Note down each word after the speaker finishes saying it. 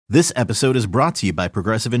This episode is brought to you by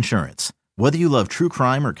Progressive Insurance. Whether you love true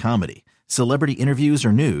crime or comedy, celebrity interviews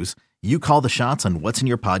or news, you call the shots on what's in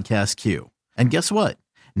your podcast queue. And guess what?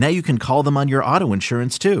 Now you can call them on your auto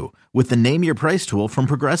insurance too with the Name Your Price tool from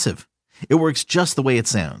Progressive. It works just the way it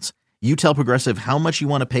sounds. You tell Progressive how much you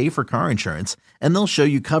want to pay for car insurance, and they'll show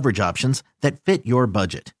you coverage options that fit your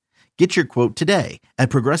budget. Get your quote today at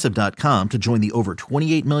Progressive.com to join the over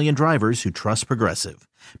 28 million drivers who trust Progressive.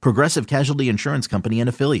 Progressive Casualty Insurance Company and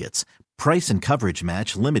Affiliates. Price and coverage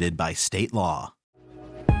match limited by state law.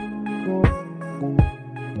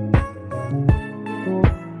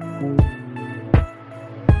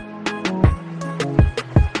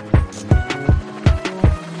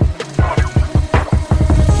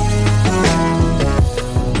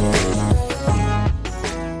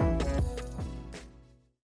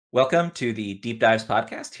 Welcome to the Deep Dives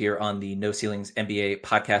podcast here on the No Ceilings NBA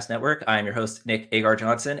podcast network. I am your host, Nick Agar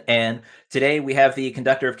Johnson, and today we have the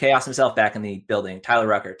conductor of chaos himself back in the building, Tyler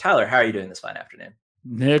Rucker. Tyler, how are you doing this fine afternoon?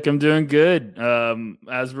 Nick, I'm doing good.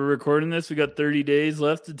 As we're recording this, we got 30 days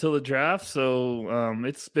left until the draft, so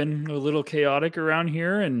it's been a little chaotic around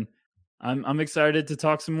here, and I'm excited to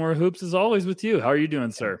talk some more hoops as always with you. How are you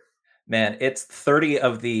doing, sir? Man, it's 30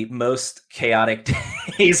 of the most chaotic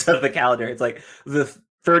days of the calendar. It's like the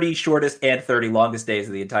 30 shortest and 30 longest days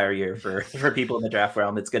of the entire year for people in the draft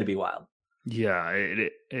realm. It's going to be wild. Yeah,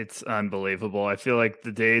 it's unbelievable. I feel like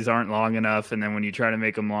the days aren't long enough, and then when you try to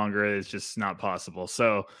make them longer, it's just not possible.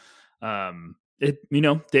 So,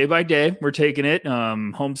 day by day, we're taking it.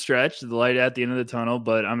 Home stretch, the light at the end of the tunnel.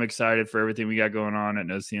 But I'm excited for everything we got going on at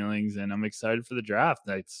No Ceilings, and I'm excited for the draft.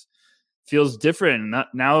 It feels different.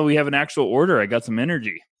 Now we have an actual order. I got some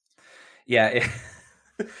energy. Yeah.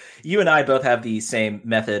 You and I both have the same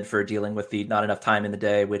method for dealing with the not enough time in the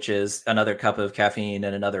day, which is another cup of caffeine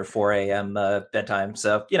and another 4 a.m. Bedtime.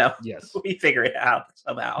 So, yes, we figure it out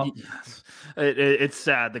somehow. Yes. It's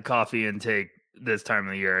sad, the coffee intake this time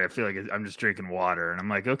of the year. I feel like I'm just drinking water, and I'm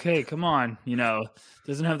like, okay, come on,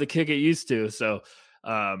 doesn't have the kick it used to. So,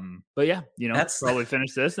 but yeah, probably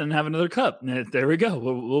finish this and have another cup. There we go.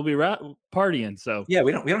 We'll be partying. So yeah,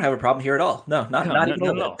 we don't have a problem here at all. No, not even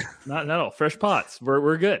at all. Not at all. Fresh pots.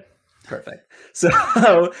 We're good. Perfect.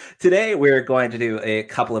 So today we're going to do a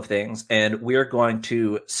couple of things, and we're going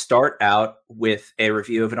to start out with a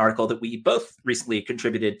review of an article that we both recently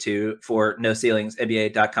contributed to for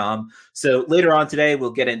NoCeilingsNBA.com. So later on today, we'll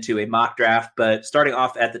get into a mock draft, but starting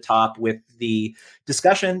off at the top with the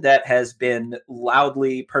discussion that has been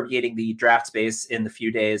loudly permeating the draft space in the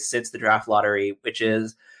few days since the draft lottery, which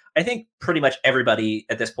is, I think pretty much everybody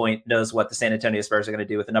at this point knows what the San Antonio Spurs are going to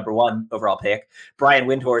do with the number 1 overall pick. Brian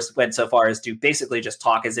Windhorst went so far as to basically just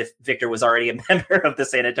talk as if Victor was already a member of the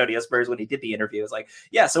San Antonio Spurs when he did the interview. It was like,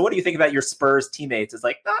 yeah, so what do you think about your Spurs teammates? It's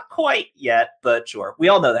like, not quite yet, but sure. We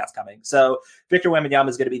all know that's coming. So Victor Wembanyama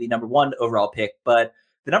is going to be the number 1 overall pick, but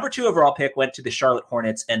the number 2 overall pick went to the Charlotte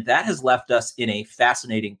Hornets, and that has left us in a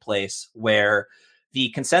fascinating place where the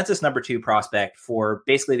consensus number 2 prospect for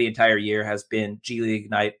basically the entire year has been G League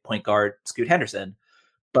Ignite point guard Scoot Henderson.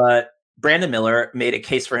 But Brandon Miller made a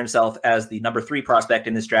case for himself as the number 3 prospect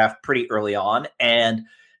in this draft pretty early on. And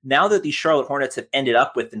now that the Charlotte Hornets have ended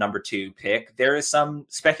up with the number 2 pick, there is some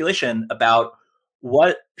speculation about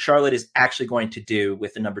what Charlotte is actually going to do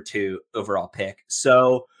with the number 2 overall pick.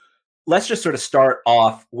 So let's just sort of start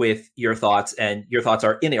off with your thoughts, and your thoughts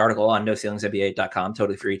are in the article on NoCeilingsNBA.com.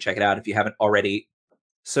 Totally free. Check it out if you haven't already.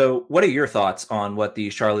 So what are your thoughts on what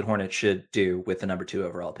the Charlotte Hornets should do with the number 2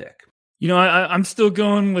 overall pick? I'm still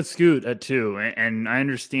going with Scoot at 2, and I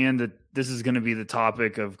understand that this is going to be the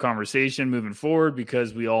topic of conversation moving forward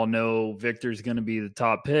because we all know Victor's going to be the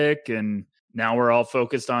top pick, and now we're all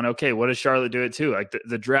focused on, okay, what does Charlotte do at 2? Like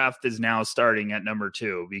the draft is now starting at number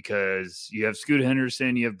 2 because you have Scoot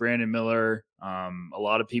Henderson, you have Brandon Miller. A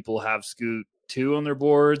lot of people have Scoot 2 on their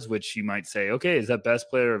boards, which you might say, okay, is that best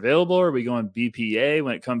player available? Or are we going BPA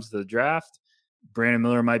when it comes to the draft? Brandon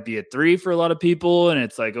Miller might be at 3 for a lot of people. And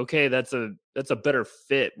it's like, okay, that's a better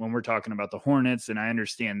fit when we're talking about the Hornets. And I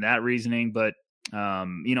understand that reasoning, but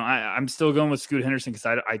I'm still going with Scoot Henderson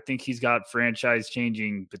because I think he's got franchise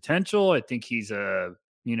changing potential. I think he's I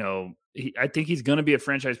think he's going to be a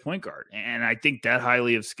franchise point guard. And I think that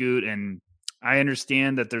highly of Scoot. And I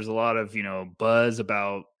understand that there's a lot of, buzz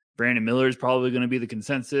about Brandon Miller is probably going to be the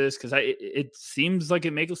consensus because it seems like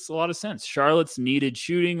it makes a lot of sense. Charlotte's needed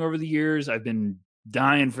shooting over the years. I've been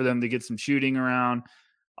dying for them to get some shooting around.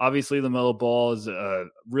 Obviously, LaMelo Ball is a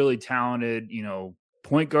really talented,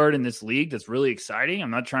 point guard in this league that's really exciting.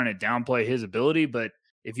 I'm not trying to downplay his ability, but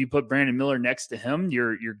if you put Brandon Miller next to him,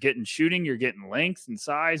 you're getting shooting, you're getting length and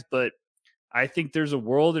size. But I think there's a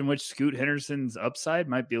world in which Scoot Henderson's upside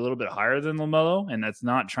might be a little bit higher than LaMelo, and that's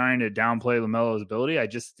not trying to downplay LaMelo's ability. I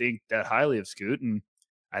just think that highly of Scoot, and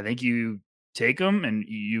I think you take him and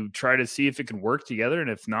you try to see if it can work together, and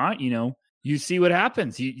if not, you see what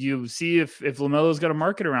happens. You see if LaMelo's got a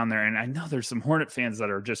market around there, and I know there's some Hornet fans that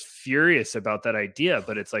are just furious about that idea,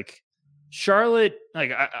 but it's like Charlotte,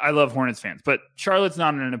 like I love Hornets fans, but Charlotte's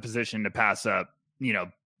not in a position to pass up,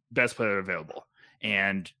 best player available.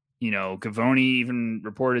 And Gavoni even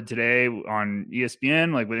reported today on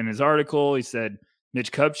ESPN, like within his article, he said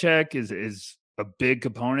Mitch Kupchak is a big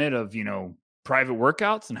component of, private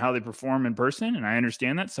workouts and how they perform in person. And I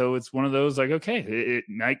understand that. So it's one of those like, okay, it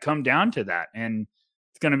might come down to that. And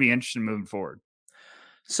it's going to be interesting moving forward.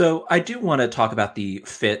 So I do want to talk about the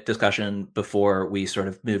fit discussion before we sort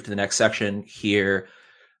of move to the next section here.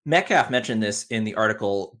 Metcalf mentioned this in the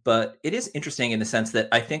article, but it is interesting in the sense that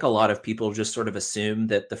I think a lot of people just sort of assume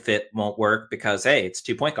that the fit won't work because, hey, it's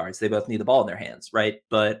 2 point guards. They both need the ball in their hands, right?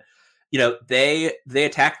 But, they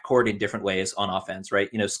attack court in different ways on offense, right?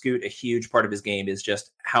 Scoot, a huge part of his game is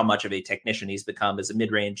just how much of a technician he's become as a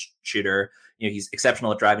mid-range shooter. He's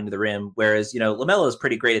exceptional at driving to the rim, whereas, LaMelo is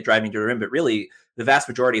pretty great at driving to the rim, but really the vast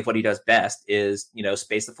majority of what he does best is,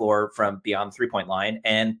 space the floor from beyond the 3-point line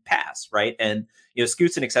and pass, right? And,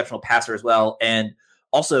 Scoot's an exceptional passer as well. And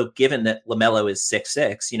also, given that LaMelo is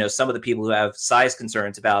 6'6", some of the people who have size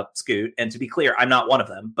concerns about Scoot, and to be clear, I'm not one of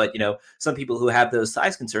them, but, some people who have those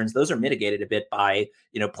size concerns, those are mitigated a bit by,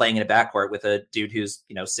 playing in a backcourt with a dude who's,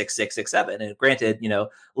 6'6", 6'7". And granted,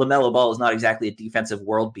 LaMelo Ball is not exactly a defensive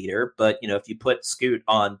world beater, but, if you put Scoot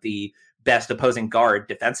on the best opposing guard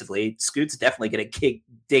defensively, Scoot's definitely going to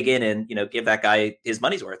dig in and, give that guy his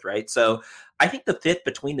money's worth, right? So I think the fit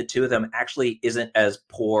between the two of them actually isn't as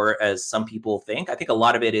poor as some people think. I think a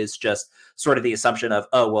lot of it is just sort of the assumption of,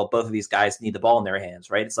 oh, well, both of these guys need the ball in their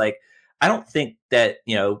hands, right? It's like, I don't think that,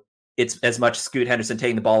 it's as much Scoot Henderson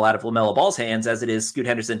taking the ball out of LaMelo Ball's hands as it is Scoot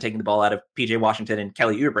Henderson taking the ball out of PJ Washington and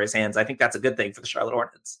Kelly Oubre's hands. I think that's a good thing for the Charlotte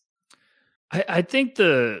Hornets. I think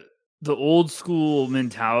the old school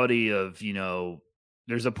mentality of,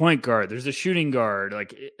 there's a point guard, there's a shooting guard,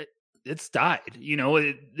 like it's died.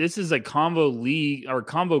 This is a combo league or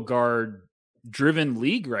combo guard driven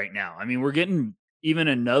league right now. I mean, we're getting even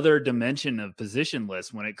another dimension of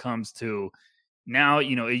positionless when it comes to now, it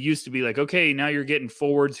used to be like, okay, now you're getting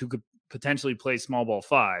forwards who could potentially play small ball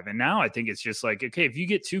 5. And now I think it's just like, okay, if you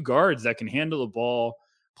get 2 guards that can handle the ball,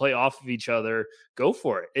 play off of each other, go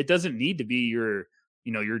for it. It doesn't need to be your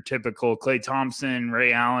typical Klay Thompson,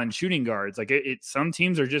 Ray Allen shooting guards. Like some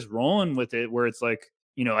teams are just rolling with it where it's like,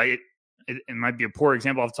 it might be a poor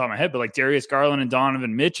example off the top of my head, but like Darius Garland and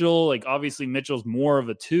Donovan Mitchell, like obviously Mitchell's more of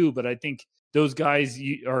a 2, but I think those guys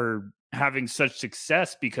are having such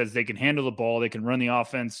success because they can handle the ball. They can run the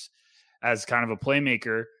offense as kind of a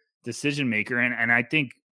playmaker, decision maker. And I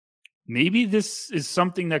think maybe this is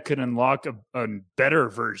something that could unlock a better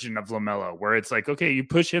version of LaMelo where it's like, okay, you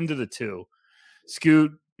push him to the 2.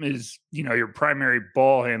 Scoot is, your primary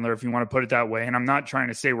ball handler, if you want to put it that way. And I'm not trying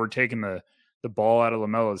to say we're taking the ball out of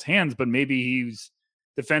LaMelo's hands, but maybe he's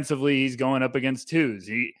defensively going up against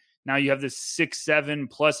 2s. Now you have this 6'7"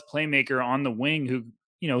 plus playmaker on the wing who,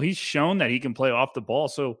 he's shown that he can play off the ball.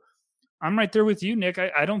 So I'm right there with you, Nick.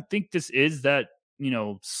 I don't think this is that,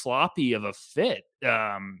 sloppy of a fit.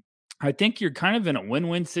 I think you're kind of in a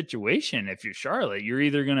win-win situation. If you're Charlotte, you're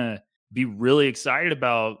either going to be really excited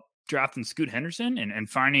about drafting Scoot Henderson and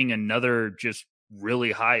finding another just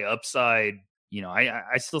really high upside.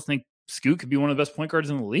 I still think Scoot could be one of the best point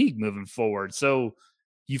guards in the league moving forward. So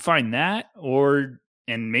you find that,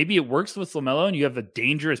 and maybe it works with LaMelo and you have a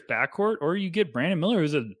dangerous backcourt, or you get Brandon Miller,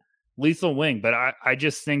 who's a lethal wing. But I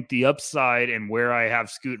just think the upside and where I have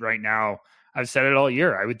Scoot right now, I've said it all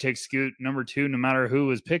year, I would take Scoot number 2 no matter who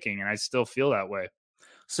was picking, and I still feel that way.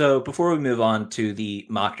 So before we move on to the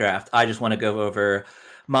mock draft, I just want to go over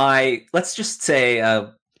let's just say,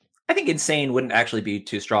 I think insane wouldn't actually be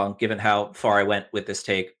too strong given how far I went with this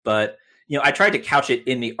take. But, I tried to couch it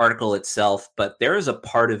in the article itself, but there is a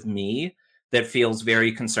part of me that feels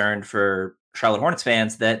very concerned for Charlotte Hornets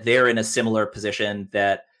fans that they're in a similar position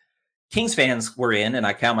that Kings fans were in, and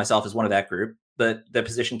I count myself as one of that group, but the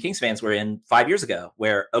position Kings fans were in 5 years ago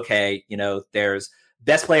where, okay, there's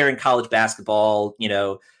best player in college basketball,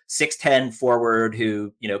 6'10" forward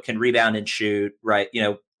who, can rebound and shoot, right?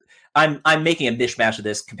 I'm making a mishmash of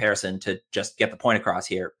this comparison to just get the point across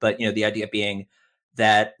here. But, the idea being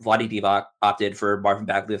that Vlade Divac opted for Marvin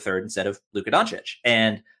Bagley III instead of Luka Doncic.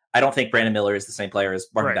 And I don't think Brandon Miller is the same player as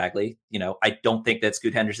Marvin Bagley. I don't think that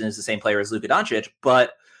Scoot Henderson is the same player as Luka Doncic,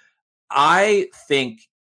 but I think,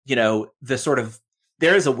 the sort of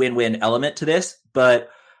there is a win-win element to this, but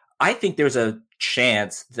I think there's a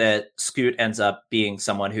chance that Scoot ends up being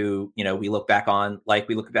someone who, we look back on like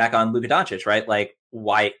we look back on Luka Doncic, right? Like,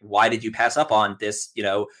 why did you pass up on this,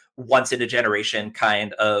 once in a generation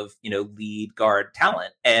kind of, lead guard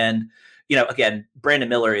talent? And, again, Brandon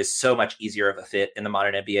Miller is so much easier of a fit in the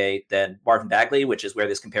modern NBA than Marvin Bagley, which is where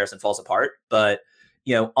this comparison falls apart. But,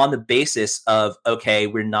 on the basis of, okay,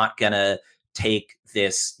 we're not going to take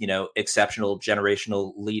this, exceptional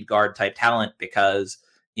generational lead guard type talent because,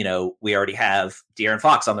 we already have De'Aaron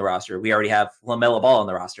Fox on the roster. We already have LaMelo Ball on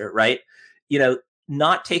the roster, right?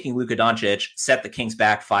 Not taking Luka Doncic set the Kings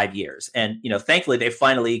back 5 years. And, thankfully they've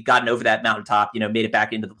finally gotten over that mountaintop, made it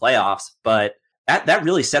back into the playoffs. But that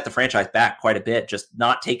really set the franchise back quite a bit, just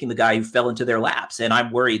not taking the guy who fell into their laps. And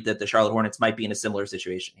I'm worried that the Charlotte Hornets might be in a similar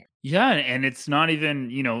situation here. Yeah. And it's not even,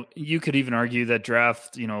 you could even argue that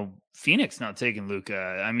draft, Phoenix not taking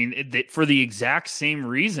Luka. I mean, for the exact same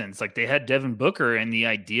reasons. Like, they had Devin Booker, and the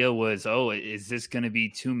idea was, is this going to be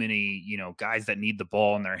too many, guys that need the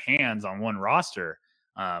ball in their hands on one roster?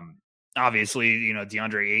 Obviously,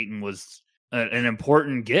 DeAndre Ayton was an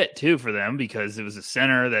important get too for them because it was a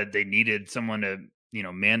center that they needed someone to,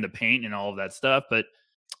 man the paint and all of that stuff. But,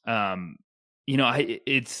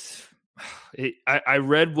 I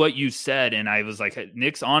read what you said and I was like,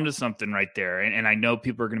 Nick's onto something right there. And I know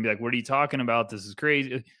people are going to be like, what are you talking about? This is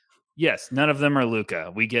crazy. Yes, none of them are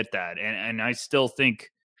Luka. We get that. And I still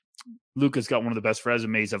think Luka's got one of the best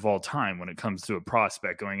resumes of all time when it comes to a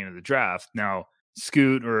prospect going into the draft. Now,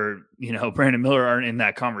 Scoot or, Brandon Miller aren't in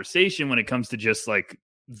that conversation when it comes to just like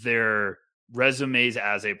their resumes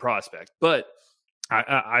as a prospect. But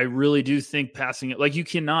I really do think passing it, like, you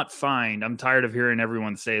cannot find, I'm tired of hearing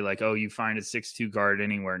everyone say like, oh, you find a 6'2" guard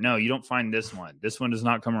anywhere. No, you don't find this one. This one does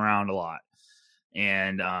not come around a lot.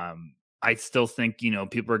 And I still think,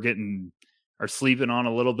 people are sleeping on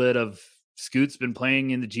a little bit of Scoot's been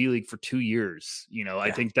playing in the G League for 2 years.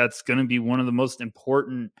 I think that's going to be one of the most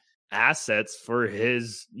important assets for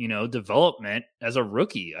his, development as a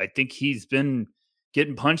rookie. I think he's been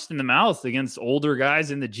getting punched in the mouth against older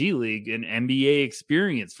guys in the G League and NBA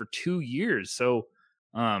experience for 2 years. So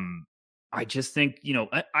I just think,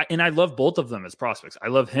 I love both of them as prospects. I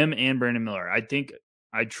love him and Brandon Miller.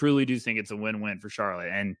 I truly do think it's a win-win for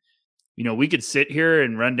Charlotte. And, we could sit here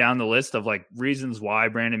and run down the list of like reasons why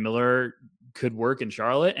Brandon Miller could work in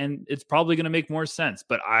Charlotte, and it's probably going to make more sense.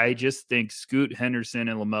 But I just think Scoot, Henderson,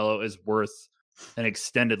 and LaMelo is worth an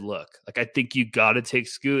extended look. Like, I think you got to take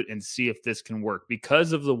Scoot and see if this can work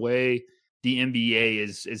because of the way the NBA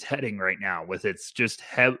is heading right now. With it's just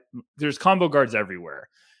there's combo guards everywhere.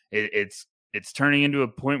 It's turning into a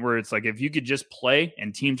point where it's like, if you could just play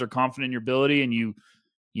and teams are confident in your ability and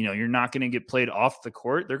you're not going to get played off the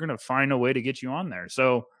court, they're going to find a way to get you on there.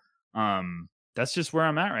 So that's just where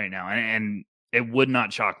I'm at right now. And it would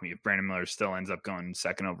not shock me if Brandon Miller still ends up going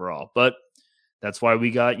second overall. But that's why we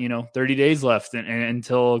got, 30 days left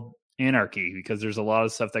until anarchy, because there's a lot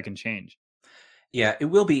of stuff that can change. Yeah, it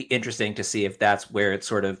will be interesting to see if that's where it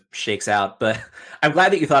sort of shakes out. But I'm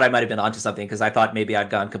glad that you thought I might have been onto something, because I thought maybe I'd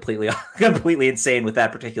gone completely insane with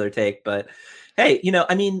that particular take. But hey,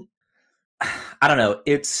 I don't know.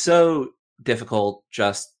 It's so difficult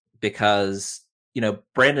just because,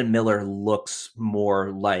 Brandon Miller looks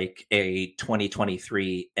more like a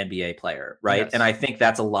 2023 NBA player, right? Yes. And I think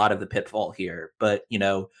that's a lot of the pitfall here. But,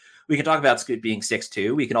 we can talk about Scoot being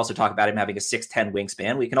 6'2". We can also talk about him having a 6'10"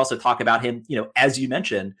 wingspan. We can also talk about him, as you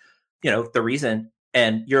mentioned, the reason,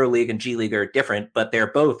 and EuroLeague and G League are different, but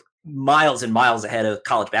they're both miles and miles ahead of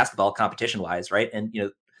college basketball competition wise, right? And,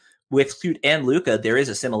 with Scoot and Luka, there is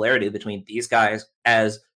a similarity between these guys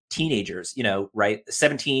as teenagers, right?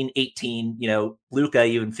 17, 18, Luka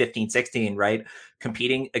even 15, 16, right?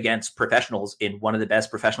 Competing against professionals in one of the best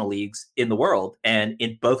professional leagues in the world. And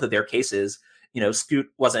in both of their cases, Scoot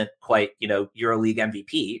wasn't quite, EuroLeague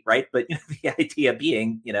MVP, right? But the idea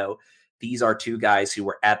being, these are two guys who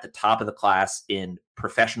were at the top of the class in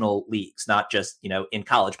professional leagues, not just, in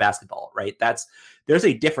college basketball, right? There's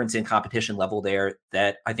a difference in competition level there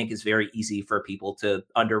that I think is very easy for people to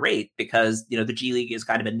underrate, because, the G League is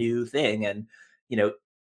kind of a new thing. And,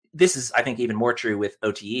 this is, I think, even more true with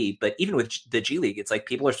OTE, but even with the G League, it's like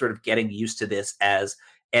people are sort of getting used to this as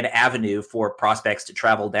an avenue for prospects to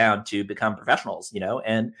travel down to become professionals,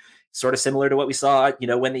 and sort of similar to what we saw,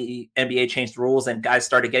 when the NBA changed the rules and guys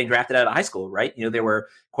started getting drafted out of high school, right? There were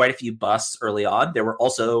quite a few busts early on. There were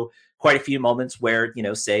also quite a few moments where,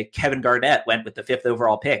 say Kevin Garnett went with the 5th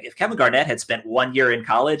overall pick. If Kevin Garnett had spent 1 year in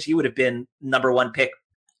college, he would have been number 1 pick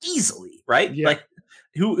easily, right? Yeah.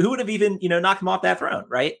 who would have even, knocked him off that throne,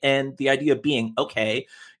 right? And the idea of being, okay,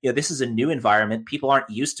 this is a new environment. People aren't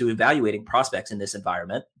used to evaluating prospects in this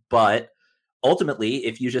environment. But ultimately,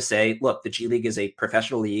 if you just say, look, the G League is a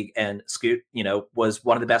professional league and Scoot, was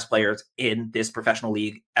one of the best players in this professional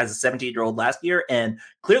league as a 17-year-old last year, and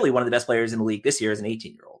clearly one of the best players in the league this year as an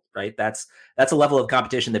 18-year-old, right? That's a level of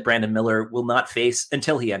competition that Brandon Miller will not face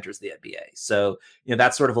until he enters the NBA. So,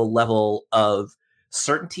 that's sort of a level of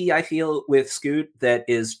certainty, I feel, with Scoot that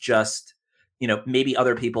is just, maybe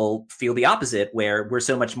other people feel the opposite, where we're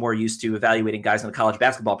so much more used to evaluating guys in the college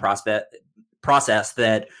basketball process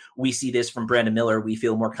that we see this from Brandon Miller. We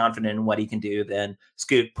feel more confident in what he can do than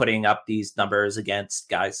Scoot putting up these numbers against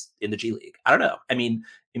guys in the G League. I don't know. I mean,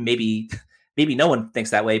 maybe no one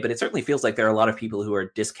thinks that way, but it certainly feels like there are a lot of people who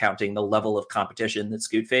are discounting the level of competition that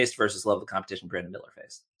Scoot faced versus the level of competition Brandon Miller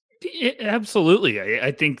faced. Absolutely.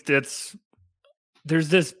 I think there's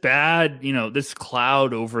this bad, this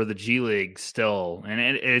cloud over the G League still, and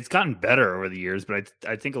it's gotten better over the years, but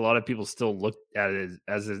I think a lot of people still look at it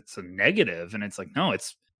as it's a negative, and it's like, no,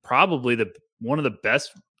 it's probably one of the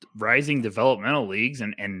best rising developmental leagues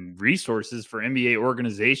and resources for NBA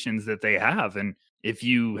organizations that they have. And if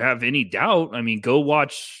you have any doubt, I mean, go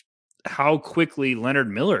watch how quickly Leonard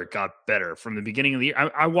Miller got better from the beginning of the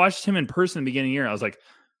year. I watched him in person at the beginning of the year. I was like,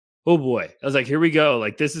 oh boy. I was like, here we go.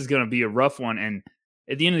 Like, this is going to be a rough one. And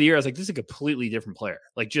at the end of the year, I was like, this is a completely different player.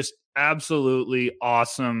 Like, just absolutely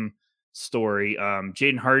awesome story.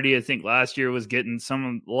 Jaden Hardy, I think last year was getting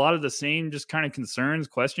a lot of the same just kind of concerns,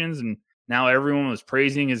 questions. And now everyone was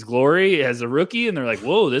praising his glory as a rookie. And they're like,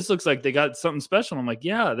 whoa, this looks like they got something special. I'm like,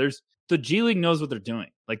 yeah, the G League knows what they're doing.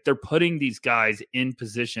 Like, they're putting these guys in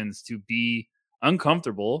positions to be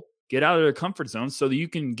uncomfortable, get out of their comfort zone so that you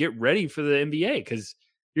can get ready for the NBA, because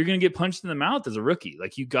you're going to get punched in the mouth as a rookie.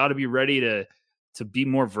 Like, you got to be ready to be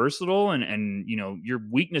more versatile, and your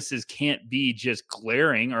weaknesses can't be just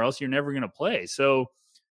glaring, or else you're never going to play. So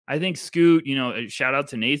I think Scoot, shout out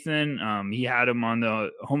to Nathan. He had him on the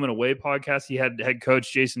Home and Away podcast. He had head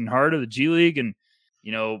coach Jason Hart of the G League, and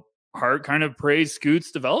Hart kind of praised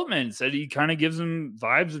Scoot's development, said he kind of gives him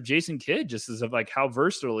vibes of Jason Kidd, just as of like how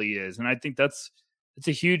versatile he is. And I think it's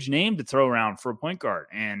a huge name to throw around for a point guard.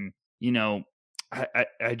 And,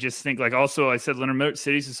 I just think, like, also I said Leonard Miller,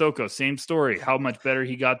 City Sissoko, same story, how much better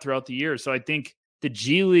he got throughout the year. So I think the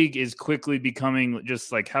G League is quickly becoming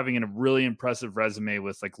just like having a really impressive resume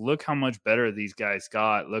with, like, look how much better these guys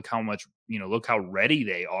got. Look how much, look how ready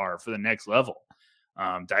they are for the next level.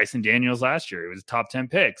 Dyson Daniels last year, he was a top 10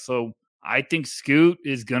 pick. So I think Scoot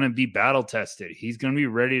is going to be battle tested. He's going to be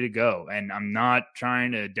ready to go. And I'm not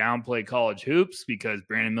trying to downplay college hoops, because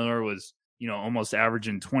Brandon Miller was, almost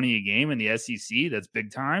averaging 20 a game in the SEC. That's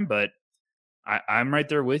big time. But I'm right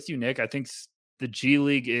there with you, Nick. I think the G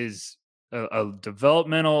League is a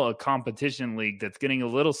developmental, a competition league that's getting a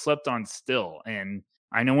little slept on still. And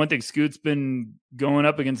I know one thing, Scoot's been going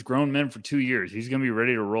up against grown men for 2 years. He's going to be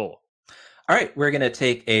ready to roll. All right, we're going to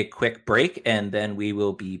take a quick break, and then we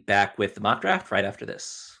will be back with the mock draft right after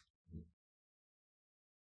this.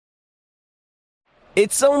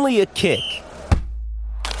 It's only a kick,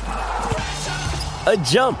 a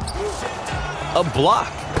jump, a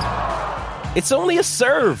block. It's only a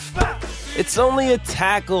serve. It's only a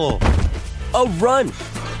tackle, a run.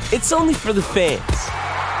 It's only for the fans.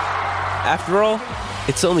 After all,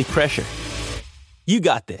 it's only pressure. You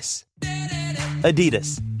got this.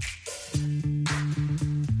 Adidas.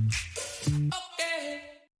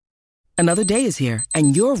 Another day is here,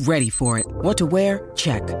 and you're ready for it. What to wear?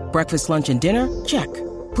 Check. Breakfast, lunch, and dinner? Check.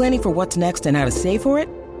 Planning for what's next and how to save for it?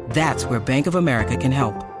 That's where Bank of America can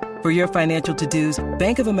help. For your financial to-dos,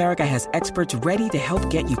 Bank of America has experts ready to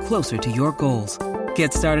help get you closer to your goals.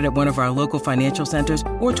 Get started at one of our local financial centers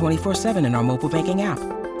or 24/7 in our mobile banking app.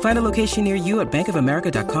 Find a location near you at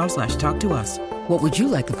bankofamerica.com/talktous. What would you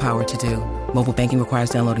like the power to do? Mobile banking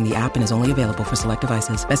requires downloading the app and is only available for select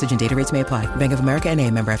devices. Message and data rates may apply. Bank of America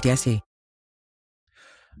N.A., member FDIC.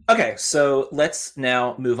 Okay, so let's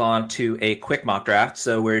now move on to a quick mock draft.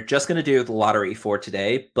 So we're just going to do the lottery for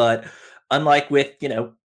today, but unlike with,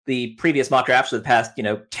 the previous mock drafts for the past,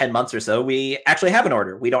 10 months or so, we actually have an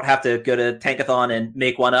order. We don't have to go to Tankathon and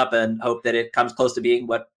make one up and hope that it comes close to being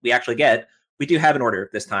what we actually get. We do have an order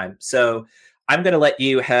this time. So I'm going to let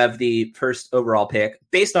you have the first overall pick.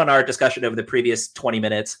 Based on our discussion over the previous 20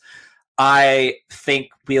 minutes, I think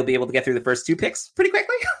we'll be able to get through the first two picks pretty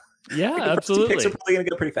quickly. Yeah, the absolutely. First two picks are probably going to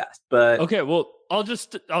go pretty fast. But okay, well, I'll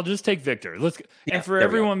just take Victor. And for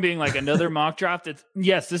everyone being like another mock draft,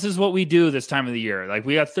 yes, this is what we do this time of the year. Like,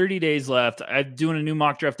 we got 30 days left. I'm doing a new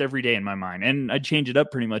mock draft every day in my mind, and I change it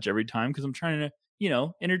up pretty much every time because I'm trying to,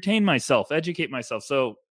 entertain myself, educate myself.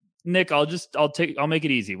 So Nick, I'll make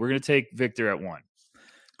it easy. We're going to take Victor at 1.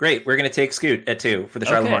 Great. We're going to take Scoot at 2 for the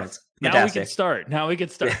Charlotte Hornets. Fantastic. Now we can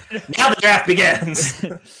start. Now the draft begins.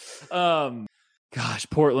 Gosh,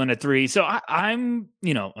 Portland at 3. So I'm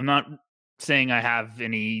not saying I have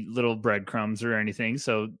any little breadcrumbs or anything.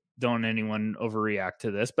 So don't anyone overreact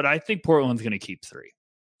to this, but I think Portland's going to keep 3.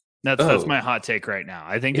 That's my hot take right now.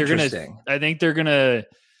 I think they're going to, there's going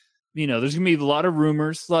to be a lot of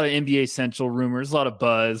rumors, a lot of NBA Central rumors, a lot of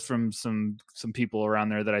buzz from some people around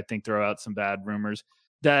there that I think throw out some bad rumors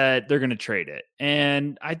that they're going to trade it.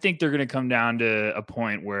 And I think they're going to come down to a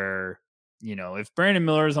point where, if Brandon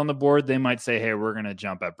Miller is on the board, they might say, hey, we're going to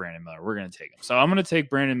jump at Brandon Miller. We're going to take him. So I'm going to take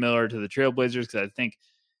Brandon Miller to the Trailblazers because I think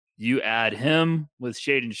you add him with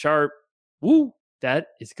Shaedon Sharpe. Woo, that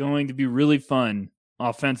is going to be really fun.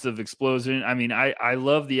 Offensive explosion. I mean, I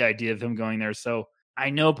love the idea of him going there. So I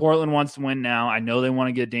know Portland wants to win now. I know they want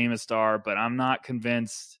to get Dame a star, but I'm not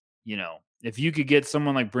convinced, if you could get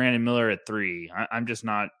someone like Brandon Miller at 3, I'm just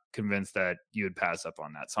not convinced that you would pass up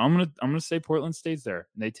on that. So I'm gonna say Portland stays there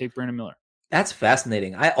and they take Brandon Miller. That's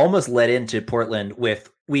fascinating. I almost led into Portland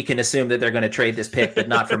with, we can assume that they're going to trade this pick, but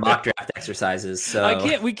not for mock draft exercises. So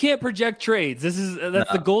we can't project trades. That's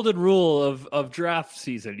the golden rule of draft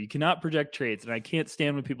season. You cannot project trades, and I can't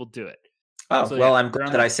stand when people do it. Oh, so, well, I'm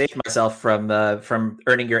glad that I saved myself from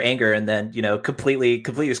earning your anger and then, completely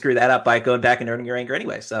screw that up by going back and earning your anger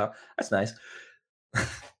anyway. So that's nice.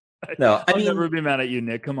 No, I'll never be mad at you,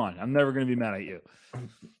 Nick. Come on. I'm never going to be mad at you.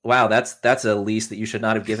 Wow, that's a lease that you should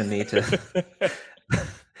not have given me to.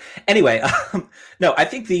 Anyway, no, I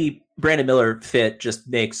think the Brandon Miller fit just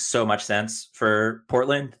makes so much sense for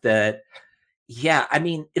Portland that, yeah, I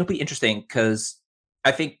mean, it'll be interesting because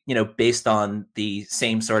I think, based on the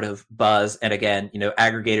same sort of buzz, and again,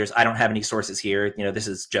 aggregators, I don't have any sources here. This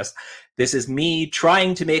is me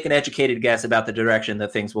trying to make an educated guess about the direction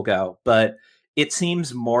that things will go. But it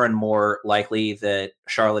seems more and more likely that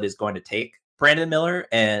Charlotte is going to take Brandon Miller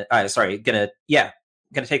and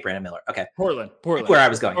gonna take Brandon Miller. Okay. Portland. Where I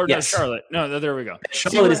was going. Or yes. No, Charlotte. No, there we go.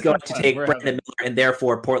 Charlotte is going to take Brandon Miller, and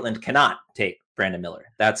therefore Portland cannot take Brandon Miller.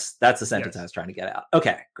 That's the sentence I was trying to get out.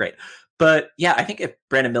 Okay, great. But yeah, I think if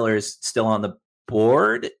Brandon Miller is still on the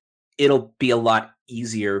board, it'll be a lot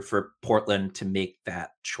easier for Portland to make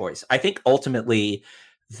that choice. I think ultimately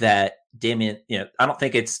that Damian, I don't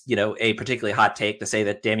think it's, a particularly hot take to say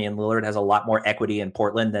that Damian Lillard has a lot more equity in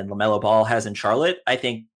Portland than LaMelo Ball has in Charlotte. I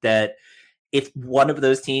think that if one of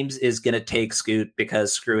those teams is going to take Scoot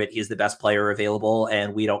because screw it, he's the best player available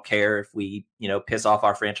and we don't care if we, piss off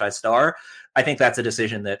our franchise star, I think that's a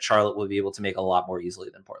decision that Charlotte will be able to make a lot more easily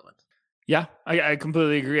than Portland. Yeah, I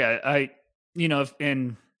completely agree.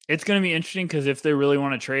 And it's going to be interesting because if they really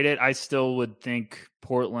want to trade it, I still would think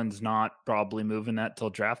Portland's not probably moving that till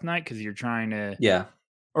draft night because you're trying to,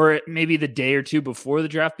 or maybe the day or two before the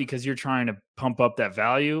draft because you're trying to pump up that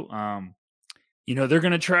value. They're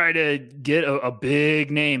going to try to get a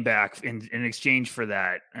big name back in exchange for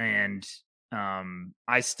that. And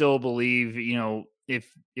I still believe,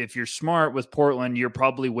 if you're smart with Portland, you're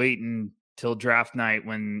probably waiting till draft night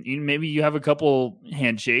when maybe you have a couple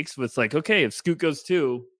handshakes with like, okay, if Scoot goes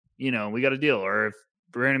 2, we got a deal. Or if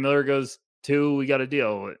Brandon Miller goes 2, we got a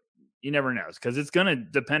deal. You never know because it's going to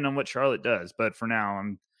depend on what Charlotte does. But for now,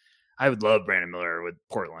 I would love Brandon Miller with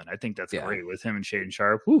Portland. I think that's great with him and Shaedon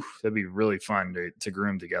Sharpe. Whew, that'd be really fun to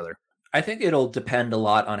groom together. I think it'll depend a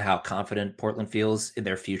lot on how confident Portland feels in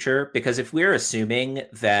their future, because if we're assuming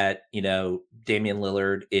that, Damian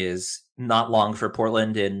Lillard is not long for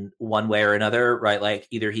Portland in one way or another, right? Like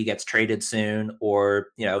either he gets traded soon or,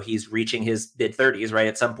 he's reaching his mid 30s, right?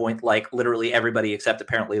 At some point, like literally everybody except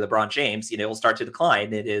apparently LeBron James, will start to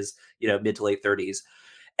decline in his, mid to late 30s.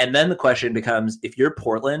 And then the question becomes, if you're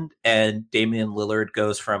Portland and Damian Lillard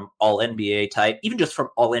goes from all NBA type, even just from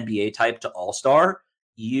all NBA type to all-star,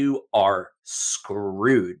 you are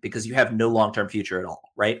screwed because you have no long-term future at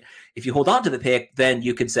all, right? If you hold on to the pick, then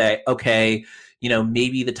you could say, okay,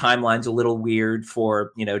 maybe the timeline's a little weird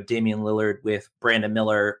for, Damian Lillard with Brandon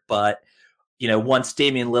Miller, but, once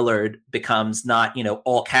Damian Lillard becomes not,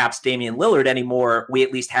 all caps Damian Lillard anymore, we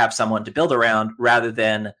at least have someone to build around rather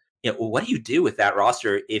than, what do you do with that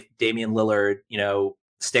roster if Damian Lillard,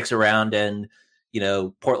 sticks around and,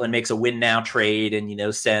 Portland makes a win now trade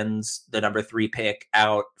and, sends the number 3 pick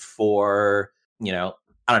out for, I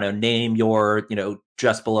don't know, name your,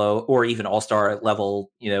 just below or even all-star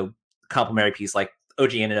level, complimentary piece like OG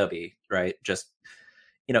Anunoby, right? Just,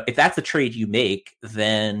 if that's the trade you make,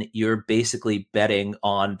 then you're basically betting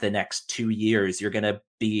on the next 2 years. You're going to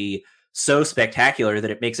be so spectacular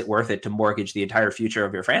that it makes it worth it to mortgage the entire future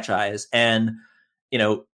of your franchise. And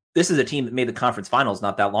this is a team that made the conference finals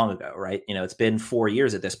not that long ago, right? It's been 4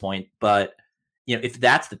 years at this point, but if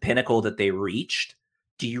that's the pinnacle that they reached,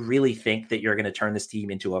 do you really think that you're going to turn this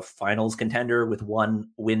team into a finals contender with one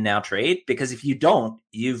win now trade? Because if you don't,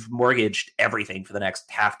 you've mortgaged everything for the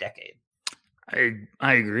next half decade.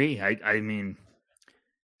 I agree. I mean,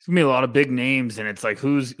 there's gonna be a lot of big names, and it's like,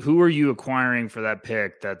 who are you acquiring for that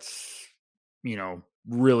pick? That's,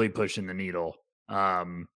 really pushing the needle.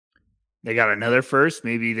 They got another first.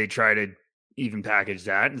 Maybe they try to even package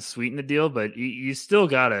that and sweeten the deal, but you still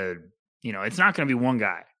gotta, it's not going to be one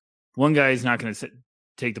guy. One guy is not going to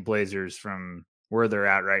take the Blazers from where they're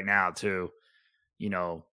at right now to,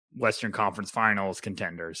 Western Conference Finals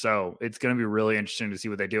contender. So it's going to be really interesting to see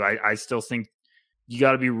what they do. I still think you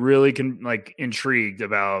got to be really intrigued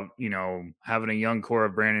about, having a young core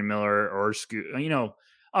of Brandon Miller or Scoot.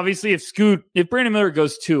 Obviously if Brandon Miller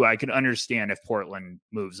goes 2, I could understand if Portland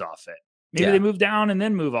moves off it. Maybe they move down and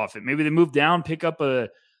then move off it. Maybe they move down, pick up a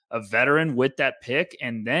veteran with that pick,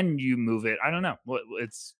 and then you move it. I don't know.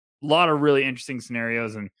 It's a lot of really interesting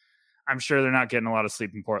scenarios, and I'm sure they're not getting a lot of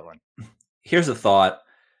sleep in Portland. Here's a thought.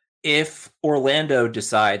 If Orlando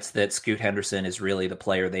decides that Scoot Henderson is really the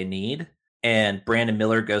player they need and Brandon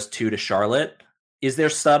Miller goes 2 to Charlotte, is there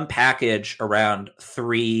some package around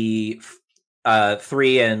 3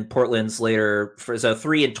 and Portland's later so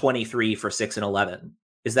 3 and 23 for 6 and 11?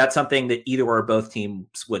 Is that something that either or both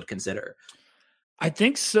teams would consider? I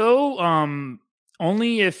think so.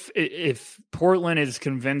 Only if Portland is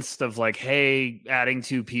convinced of hey, adding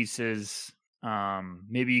 2 pieces,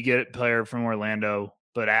 maybe you get a player from Orlando,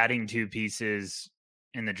 but adding 2 pieces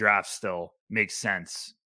in the draft still makes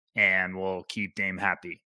sense and will keep Dame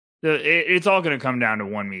happy. It's all going to come down to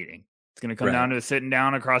one meeting. It's going to come down to sitting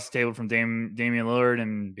down across the table from Damian Lillard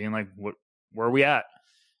and being like, where are we at?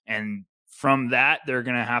 And from that, they're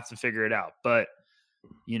going to have to figure it out. But,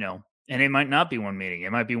 and it might not be one meeting.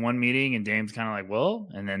 It might be one meeting and Dame's kind of like, well,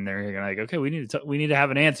 and then they're like, okay, we need to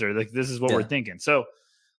have an answer. This is what we're thinking. So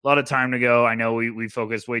a lot of time to go. I know we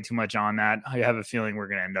focused way too much on that. I have a feeling we're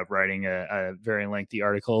going to end up writing a very lengthy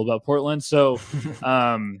article about Portland. So,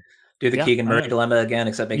 do the Keegan Murray dilemma again,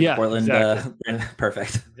 except make it Portland. Exactly.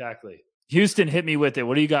 Perfect. Exactly. Houston, hit me with it.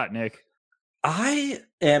 What do you got, Nick? I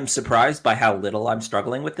am surprised by how little I'm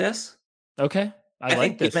struggling with this. Okay. I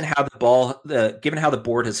like this. Given how given how the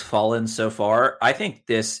board has fallen so far, I think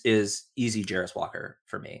this is easy Jarris Walker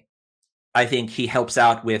for me. I think he helps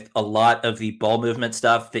out with a lot of the ball movement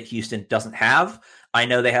stuff that Houston doesn't have. I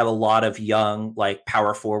know they have a lot of young,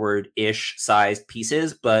 power forward-ish sized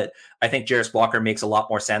pieces, but I think Jarris Walker makes a lot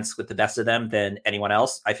more sense with the best of them than anyone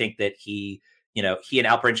else. I think that he and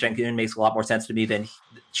Alperen Şengün makes a lot more sense to me than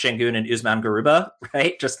Şengün and Usman Garuba,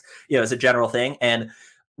 right? Just, as a general thing. And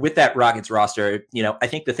with that Rockets roster, I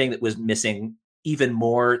think the thing that was missing even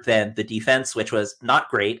more than the defense, which was not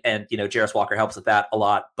great, and, Jarris Walker helps with that a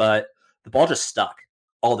lot, but the ball just stuck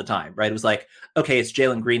all the time, right? It was like, okay, it's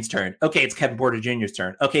Jalen Green's turn. Okay, it's Kevin Porter Jr.'s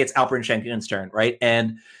turn. Okay, it's Alperen Şengün's turn, right?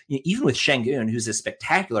 And even with Şengün, who's a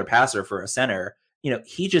spectacular passer for a center,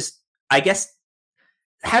 he just, I guess,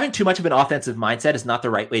 having too much of an offensive mindset is not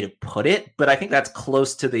the right way to put it, but I think that's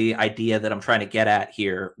close to the idea that I'm trying to get at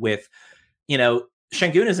here with,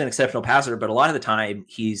 Şengün is an exceptional passer, but a lot of the time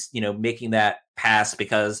he's, making that pass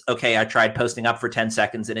because, okay, I tried posting up for 10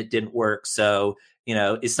 seconds and it didn't work. So,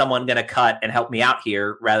 is someone going to cut and help me out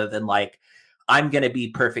here rather than I'm going to be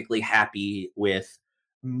perfectly happy with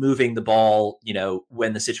moving the ball,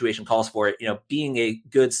 when the situation calls for it, being a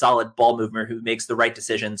good, solid ball mover who makes the right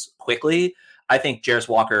decisions quickly. I think Jarris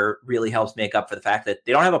Walker really helps make up for the fact that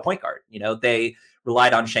they don't have a point guard. They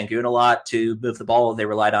relied on Şengün a lot to move the ball. They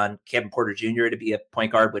relied on Kevin Porter Jr. to be a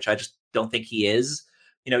point guard, which I just don't think he is.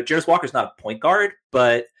 Jarris Walker's not a point guard,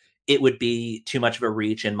 but it would be too much of a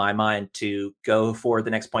reach in my mind to go for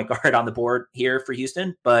the next point guard on the board here for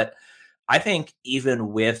Houston. But I think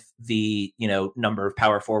even with the, number of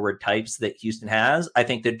power forward types that Houston has, I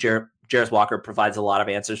think that Jarris Walker provides a lot of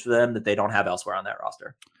answers for them that they don't have elsewhere on that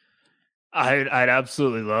roster. I'd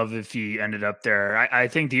absolutely love if he ended up there. I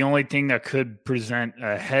think the only thing that could present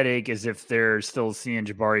a headache is if they're still seeing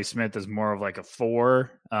Jabari Smith as more of a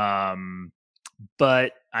 4.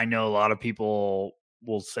 But I know a lot of people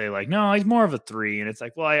will say no, he's more of a 3. And it's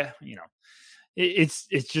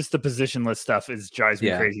it's just the positionless stuff drives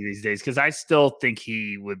me crazy these days. Cause I still think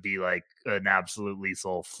he would be an absolute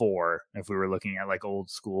lethal 4 if we were looking at old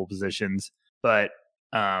school positions. But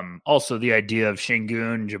also the idea of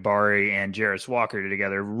Şengün, Jabari, and Jarris Walker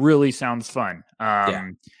together really sounds fun.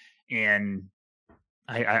 And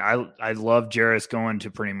I love Jarris going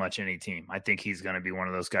to pretty much any team. I think he's going to be one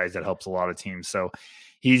of those guys that helps a lot of teams. So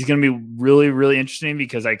he's going to be really, really interesting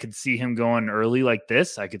because I could see him going early like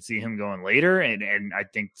this. I could see him going later, and I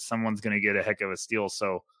think someone's going to get a heck of a steal.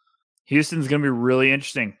 So Houston's going to be really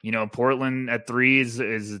interesting. Portland at 3 is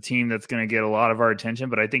a team that's going to get a lot of our attention,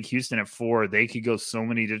 but I think Houston at 4, they could go so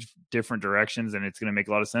many different directions, and it's going to make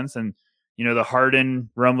a lot of sense. And, the Harden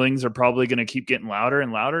rumblings are probably going to keep getting louder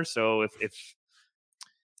and louder. So if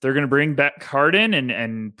they're going to bring back Harden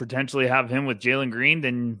and potentially have him with Jalen Green,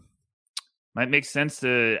 then might make sense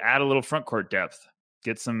to add a little front court depth,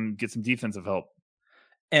 get some defensive help.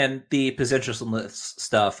 And the positionless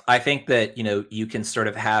stuff, I think that, you can sort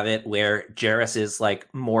of have it where Jarris is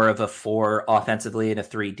like more of a 4 offensively and a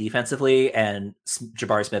 3 defensively, and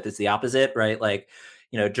Jabari Smith is the opposite, right? Like,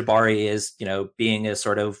 Jabari is, being a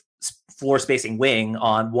sort of floor spacing wing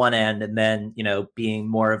on one end, and then, being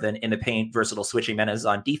more of an in the paint versatile switching menace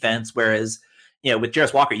on defense. Whereas, with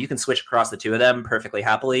Jarris Walker, you can switch across the two of them perfectly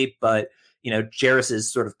happily, but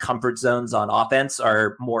Jarris's sort of comfort zones on offense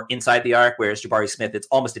are more inside the arc, whereas Jabari Smith, it's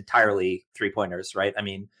almost entirely 3-pointers, right? I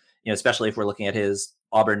mean, especially if we're looking at his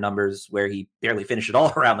Auburn numbers where he barely finished it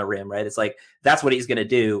all around the rim, right? It's like, that's what he's going to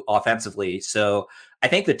do offensively. So I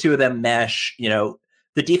think the two of them mesh.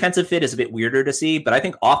 The defensive fit is a bit weirder to see, but I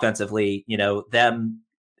think offensively, them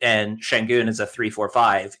and Şengün as a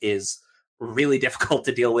 3-4-5 is really difficult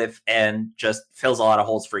to deal with and just fills a lot of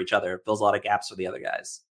holes for each other, fills a lot of gaps for the other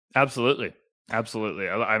guys. Absolutely.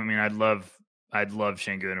 I mean, I'd love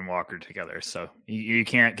Şengün and Walker together. So you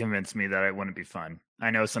can't convince me that it wouldn't be fun. I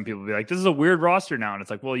know some people will be like, this is a weird roster now. And it's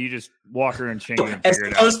like, well, you just Walker and Şengün as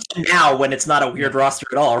opposed to now when it's not a weird roster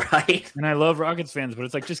at all, right? And I love Rockets fans, but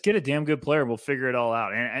it's like, just get a damn good player. We'll figure it all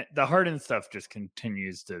out. And the Harden stuff just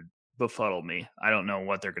continues to befuddle me. I don't know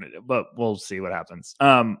what they're going to do, but we'll see what happens.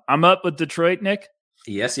 I'm up with Detroit, Nick.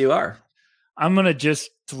 Yes, you are. I'm going to just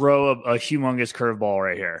throw a humongous curveball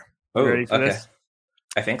right here. Oh, ready for this?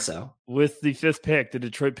 I think so. With the 5th pick, the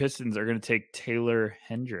Detroit Pistons are going to take Taylor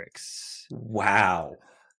Hendricks. Wow.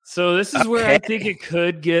 So this is where I think it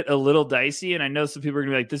could get a little dicey. And I know some people are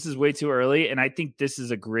going to be like, this is way too early. And I think this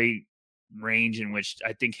is a great range in which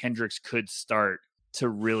I think Hendricks could start to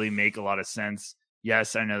really make a lot of sense.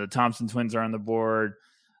 Yes, I know the Thompson twins are on the board.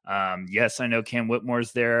 Yes, I know Cam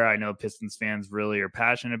Whitmore's there. I know Pistons fans really are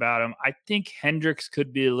passionate about him. I think Hendricks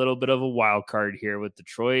could be a little bit of a wild card here with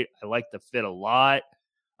Detroit. I like the fit a lot.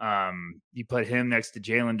 You put him next to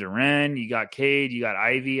Jalen Duren. You got Cade. You got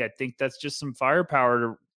Ivy. I think that's just some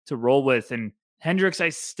firepower to roll with. And Hendricks, I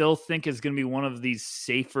still think, is going to be one of these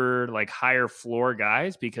safer, like higher floor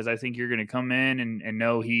guys, because I think you're going to come in and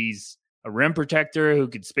know he's a rim protector who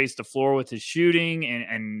could space the floor with his shooting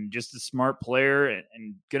and just a smart player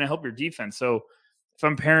and going to help your defense. So if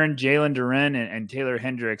I'm pairing Jalen Duren and Taylor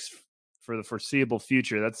Hendricks for the foreseeable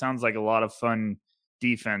future, that sounds like a lot of fun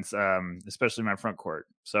defense, especially my front court.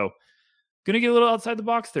 So going to get a little outside the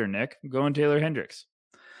box there, Nick. I'm going Taylor Hendricks.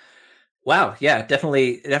 Wow. Yeah,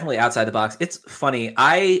 definitely outside the box. It's funny.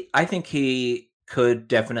 I think he could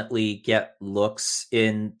definitely get looks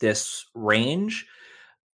in this range.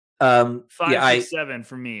 5, 6, 7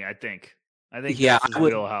 for me, I think. That's his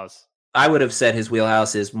wheelhouse. I would have said his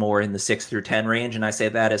wheelhouse is more in the 6 through 10 range, and I say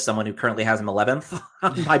that as someone who currently has him 11th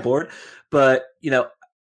on my board. But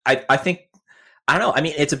I think, I don't know. I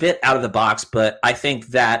mean, it's a bit out of the box, but I think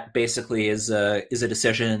that basically is a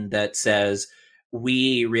decision that says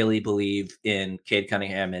we really believe in Cade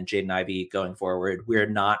Cunningham and Jaden Ivey going forward. We're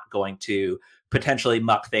not going to potentially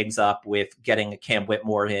muck things up with getting a Cam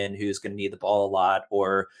Whitmore in who's going to need the ball a lot,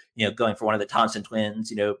 or, going for one of the Thompson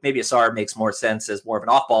twins. Maybe Asar makes more sense as more of an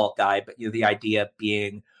off-ball guy, but the idea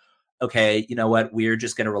being, okay, you know what, we're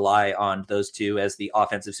just going to rely on those two as the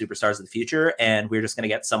offensive superstars of the future, and we're just going to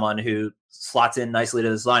get someone who slots in nicely to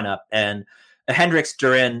this lineup. And a Hendricks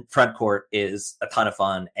Duren front court is a ton of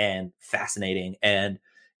fun and fascinating, and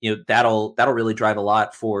that'll really drive a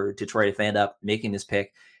lot for Detroit if they end up making this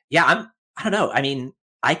pick. Yeah, I don't know. I mean,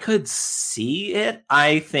 I could see it.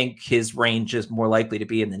 I think his range is more likely to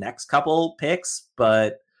be in the next couple picks,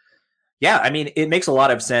 but yeah, I mean, it makes a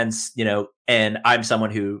lot of sense, and I'm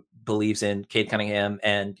someone who believes in Cade Cunningham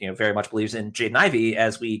and, very much believes in Jaden Ivey,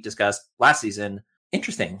 as we discussed last season.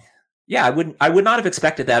 Interesting. Yeah, I would not have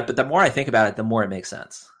expected that, but the more I think about it, the more it makes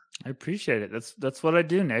sense. I appreciate it. That's what I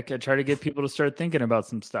do, Nick. I try to get people to start thinking about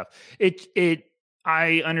some stuff.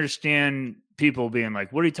 I understand people being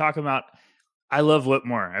like, what are you talking about? I love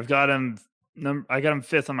Whitmore. I got him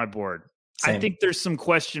 5th on my board. Same. I think there's some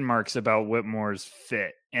question marks about Whitmore's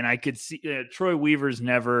fit. And I could see Troy Weaver's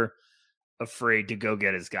never afraid to go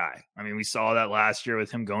get his guy. I mean, we saw that last year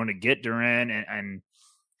with him going to get Duren, and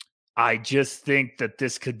I just think that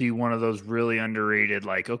this could be one of those really underrated,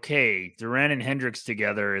 like, okay, Duren and Hendricks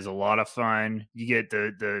together is a lot of fun. You get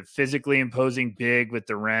the physically imposing big with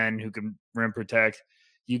Duren who can rim protect.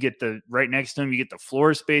 You get the right next to him, you get the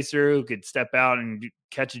floor spacer who could step out and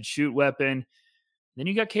catch and shoot weapon. Then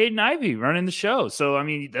you got Caden Ivey running the show. So, I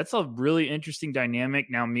mean, that's a really interesting dynamic.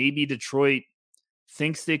 Now, maybe Detroit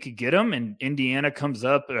thinks they could get him and Indiana comes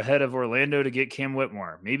up ahead of Orlando to get Cam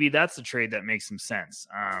Whitmore. Maybe that's a trade that makes some sense.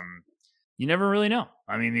 You never really know.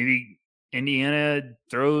 I mean, maybe Indiana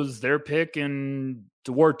throws their pick in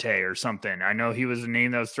Duarte or something. I know he was a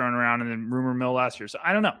name that was thrown around in the rumor mill last year. So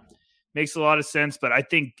I don't know. Makes a lot of sense, but I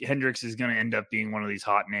think Hendricks is going to end up being one of these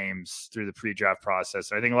hot names through the pre-draft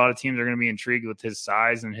process. I think a lot of teams are going to be intrigued with his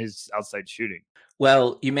size and his outside shooting.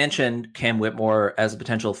 Well, you mentioned Cam Whitmore as a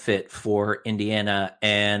potential fit for Indiana,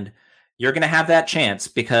 and you're going to have that chance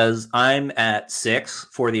because I'm at 6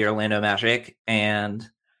 for the Orlando Magic, and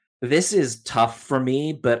this is tough for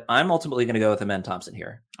me, but I'm ultimately going to go with Amen Thompson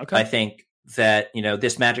here. Okay. I think that,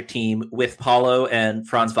 this Magic team with Paulo and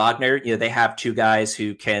Franz Wagner, they have two guys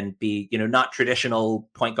who can be, not traditional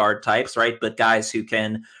point guard types, right? But guys who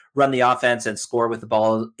can run the offense and score with the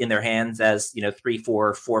ball in their hands as, 3-4,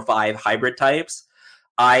 4-5 hybrid types.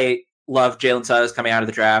 I love Jalen Suggs coming out of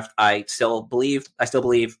the draft. I still believe,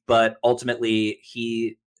 but ultimately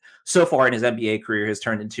he so far in his NBA career has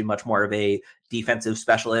turned into much more of a defensive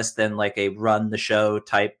specialist than like a run the show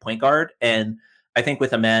type point guard. And I think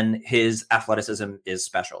with Amen, his athleticism is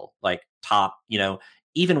special, like top,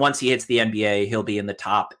 even once he hits the NBA, he'll be in the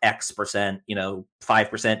top X percent,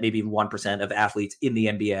 5%, maybe even 1% of athletes in the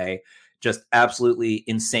NBA. Just absolutely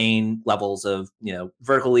insane levels of,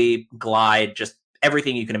 vertically glide, just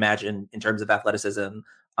everything you can imagine in terms of athleticism.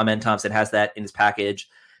 Amen Thompson has that in his package.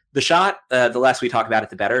 The shot, the less we talk about it,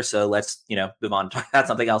 the better. So let's, move on and talk about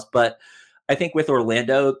something else. But I think with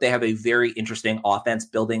Orlando, they have a very interesting offense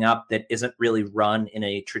building up that isn't really run in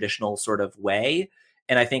a traditional sort of way.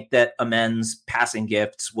 And I think that Amen's passing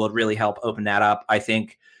gifts will really help open that up. I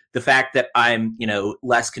think the fact that I'm,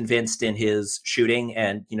 less convinced in his shooting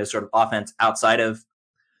and, sort of offense outside of,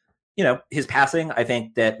 his passing, I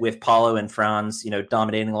think that with Paulo and Franz,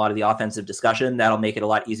 dominating a lot of the offensive discussion, that'll make it a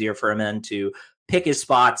lot easier for Amen to pick his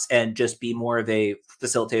spots and just be more of a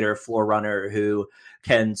facilitator, floor runner who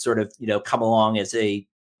can sort of, come along as a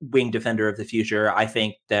wing defender of the future. I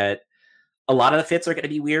think that a lot of the fits are going to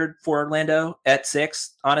be weird for Orlando at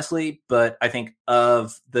 6, honestly, but I think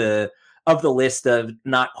of the list of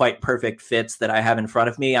not quite perfect fits that I have in front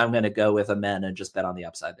of me, I'm going to go with Amen and just bet on the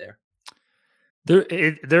upside there.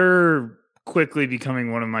 They're quickly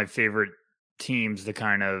becoming one of my favorite teams to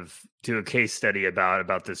kind of do a case study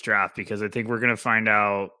about this draft, because I think we're going to find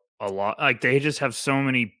out a lot. Like, they just have so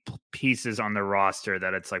many pieces on their roster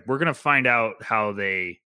that it's like, we're going to find out how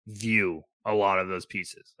they view a lot of those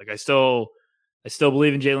pieces. Like, I still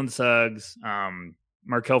believe in Jalen Suggs.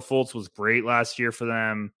 Markelle Fultz was great last year for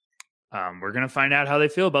them. We're going to find out how they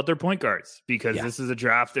feel about their point guards, because this is a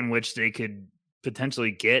draft in which they could potentially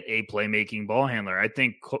get a playmaking ball handler. I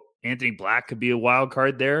think Anthony Black could be a wild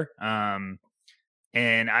card there.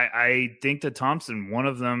 And I think that Thompson, one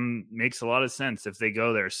of them, makes a lot of sense if they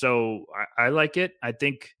go there. So I like it. I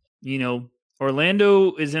think,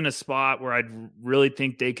 Orlando is in a spot where I'd really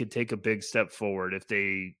think they could take a big step forward if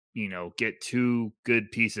they, get two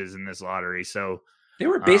good pieces in this lottery. So they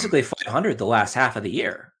were basically 500 the last half of the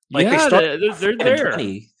year. Like, they started they're there.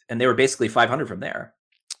 20, and they were basically 500 from there.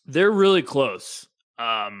 They're really close.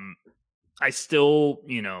 I still,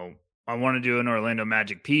 I want to do an Orlando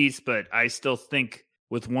Magic piece, but I still think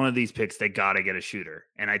with one of these picks, they got to get a shooter.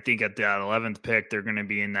 And I think at that 11th pick, they're going to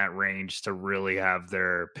be in that range to really have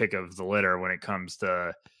their pick of the litter when it comes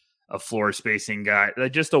to a floor spacing guy.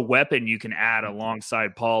 Just a weapon you can add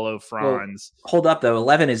alongside Paulo, Franz. Well, hold up, though.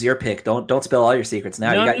 11 is your pick. Don't spill all your secrets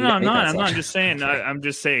now. I'm not just saying. I'm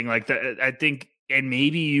just saying, like, that. I think, and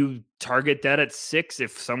maybe you target that at 6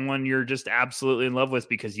 if someone you're just absolutely in love with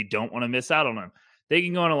because you don't want to miss out on them. They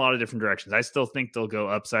can go in a lot of different directions. I still think they'll go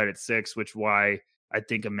upside at 6, which why I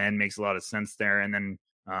think Amen makes a lot of sense there. And then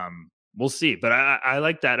we'll see. But I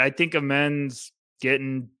like that. I think Amen's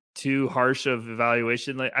getting too harsh of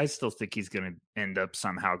evaluation. Like, I still think he's going to end up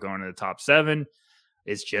somehow going to the top 7.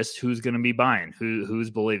 It's just who's going to be buying, who's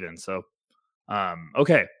believing. So,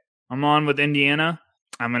 okay, I'm on with Indiana.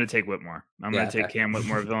 I'm going to take Whitmore. I'm going to take Cam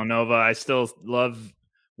Whitmore, Villanova. I still love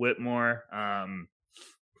Whitmore.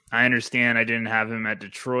 I understand I didn't have him at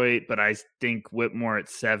Detroit, but I think Whitmore at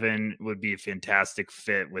 7 would be a fantastic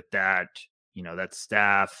fit with that, that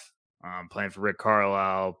staff, playing for Rick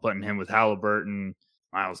Carlisle, putting him with Halliburton,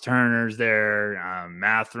 Miles Turner's there,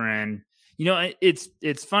 Mathurin.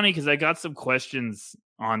 It's funny because I got some questions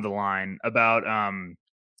on the line about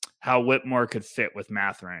how Whitmore could fit with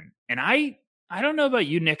Mathurin. And I don't know about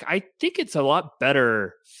you, Nick. I think it's a lot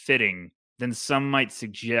better fitting than some might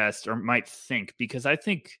suggest or might think, because I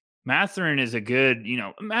think Mathurin is a good,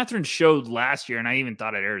 Mathurin showed last year, and I even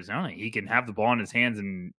thought at Arizona, he can have the ball in his hands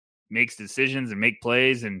and makes decisions and make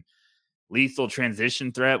plays and lethal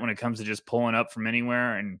transition threat when it comes to just pulling up from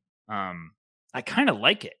anywhere. And I kind of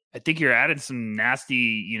like it. I think you're adding some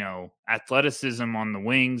nasty, athleticism on the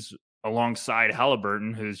wings alongside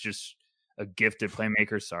Halliburton, who's just a gifted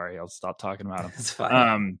playmaker. Sorry, I'll stop talking about him. It's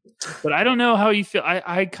fine. But I don't know how you feel.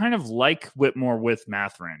 I kind of like Whitmore with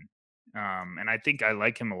Mathurin. And I think I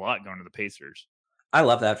like him a lot going to the Pacers. I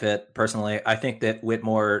love that fit personally. I think that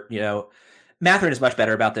Whitmore, Mathurin is much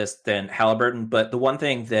better about this than Halliburton, but the one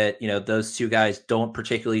thing that, those two guys don't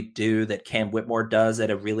particularly do that Cam Whitmore does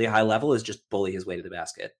at a really high level is just bully his way to the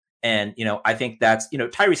basket. And, I think that's,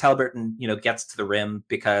 Tyrese Halliburton, gets to the rim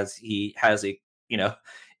because he has a,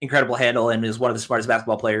 incredible handle and is one of the smartest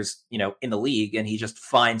basketball players, in the league. And he just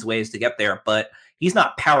finds ways to get there, but he's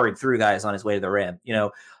not powering through guys on his way to the rim.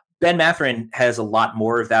 Ben Mathurin has a lot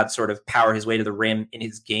more of that sort of power his way to the rim in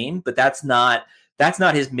his game, but that's not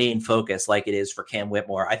his main focus like it is for Cam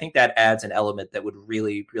Whitmore. I think that adds an element that would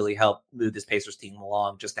really, really help move this Pacers team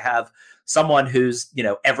along, just to have someone who's,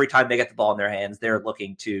 every time they get the ball in their hands, they're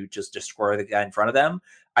looking to just destroy the guy in front of them.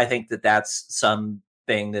 I think that that's something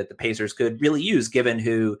that the Pacers could really use, given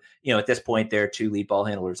who, at this point, their two lead ball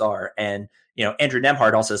handlers are. And, Andrew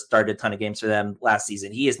Nembhard also started a ton of games for them last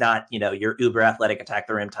season. He is not, your uber athletic attack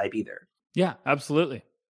the rim type either. Yeah, absolutely.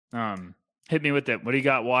 Hit me with it. What do you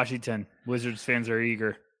got, Washington? Wizards fans are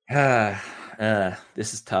eager.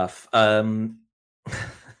 This is tough. Shout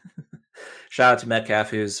out to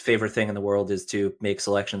Metcalf, whose favorite thing in the world is to make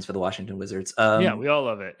selections for the Washington Wizards. Yeah, we all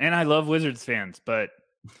love it. And I love Wizards fans, but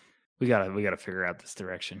we gotta figure out this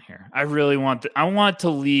direction here. I really want to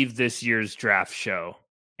leave this year's draft show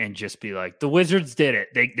and just be like, the Wizards did it.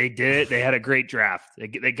 They did it. They had a great draft.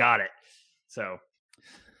 They got it. So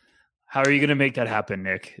how are you going to make that happen,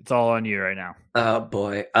 Nick? It's all on you right now. Oh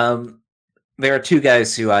boy. There are two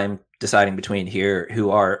guys who I'm deciding between here who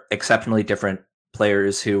are exceptionally different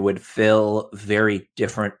players who would fill very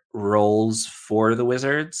different roles for the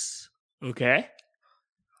Wizards. Okay.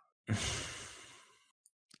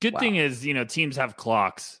 Good Wow. thing is, teams have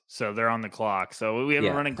clocks, so they're on the clock. So we have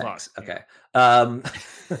a running clock. Okay.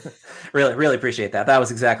 Really, really appreciate that. That was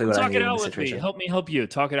exactly what I needed in this situation. Help me help you.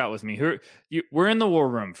 Talk it out with me. We're in the war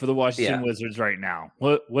room for the Washington Wizards right now.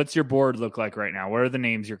 What's your board look like right now? What are the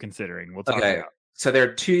names you're considering? We'll talk about. So there are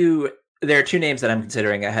two names that I'm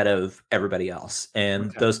considering ahead of everybody else,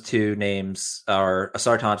 and those two names are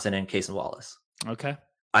Asar Thompson and Cason Wallace. Okay.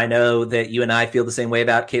 I know that you and I feel the same way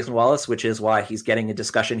about Cason Wallace, which is why he's getting a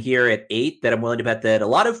discussion here at 8, that I'm willing to bet that a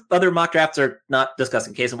lot of other mock drafts are not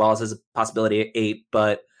discussing Cason Wallace as a possibility at 8,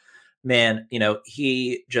 but man,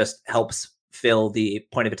 he just helps fill the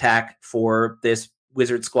point of attack for this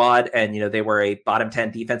Wizard squad. And, they were a bottom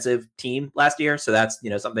 10 defensive team last year. So that's,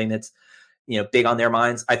 something that's, big on their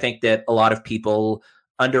minds. I think that a lot of people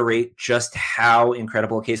underrate just how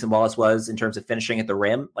incredible Cason Wallace was in terms of finishing at the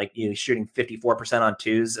rim, like shooting 54% on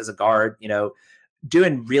twos as a guard,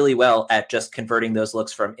 doing really well at just converting those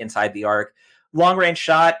looks from inside the arc. Long range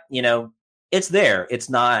shot, it's there.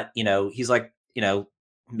 It's not, he's like,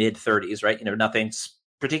 mid 30s, right? Nothing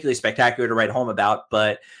particularly spectacular to write home about,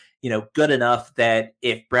 but good enough that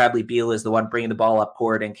if Bradley Beal is the one bringing the ball up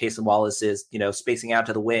court and Cason Wallace is, spacing out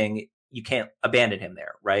to the wing, you can't abandon him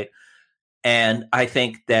there, right? And I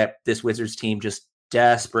think that this Wizards team just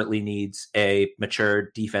desperately needs a mature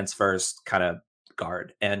defense first kind of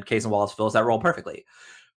guard. And Cason Wallace fills that role perfectly.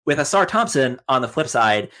 With Asar Thompson on the flip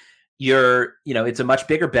side, it's a much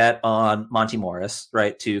bigger bet on Monty Morris,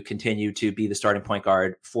 right? To continue to be the starting point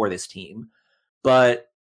guard for this team. But,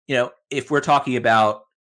 if we're talking about,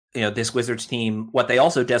 this Wizards team, what they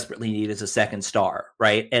also desperately need is a second star,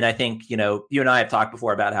 right? And I think, you and I have talked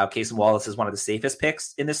before about how Cason Wallace is one of the safest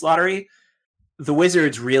picks in this lottery. The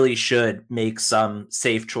Wizards really should make some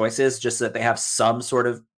safe choices just so that they have some sort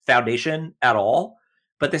of foundation at all.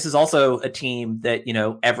 But this is also a team that,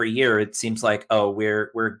 every year it seems like,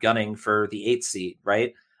 we're gunning for the 8th seed,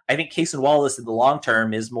 right? I think Cason Wallace in the long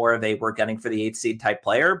term is more of a we're gunning for the 8th seed type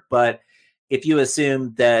player. But if you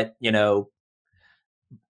assume that,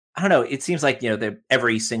 I don't know, it seems like, that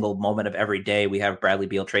every single moment of every day we have Bradley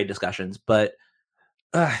Beal trade discussions, but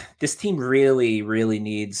this team really, really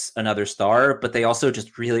needs another star, but they also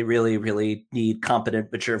just really, really, really need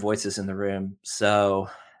competent, mature voices in the room. So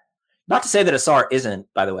not to say that Asar isn't,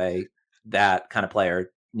 by the way, that kind of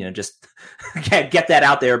player. just get that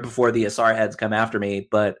out there before the Asar heads come after me.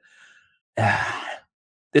 But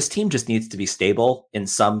this team just needs to be stable in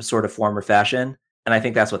some sort of form or fashion. And I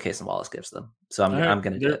think that's what Casey Wallace gives them. So I'm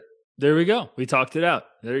going to do it. There we go. We talked it out.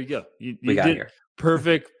 There you go. You got did here.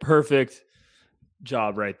 Perfect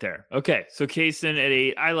job right there. Okay. So Kaysen at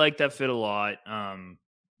 8. I like that fit a lot.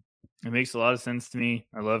 It makes a lot of sense to me.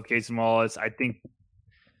 I love Casey Wallace. I think,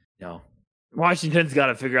 Washington's got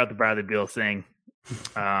to figure out the Bradley Beal thing.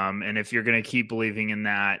 And if you're going to keep believing in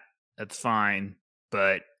that, that's fine.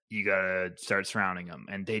 But you got to start surrounding them.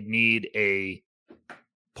 And they need a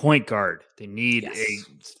point guard. They need a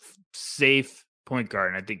safe point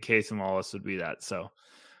guard. And I think Casey Wallace would be that. So,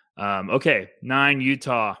 okay. 9,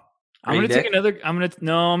 Utah. I'm going to take another. I'm going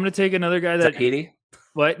to take another guy that 80.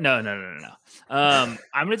 What? No. I'm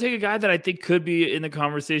going to take a guy that I think could be in the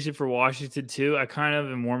conversation for Washington too. I kind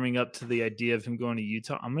of am warming up to the idea of him going to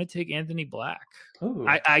Utah. I'm going to take Anthony Black.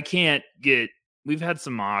 I can't get. We've had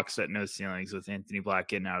some mocks at no ceilings with Anthony Black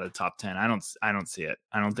getting out of the top 10. I don't see it.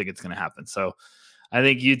 I don't think it's going to happen. So I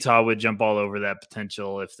think Utah would jump all over that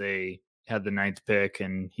potential if they had the 9th pick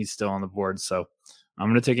and he's still on the board. So I'm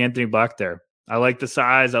going to take Anthony Black there. I like the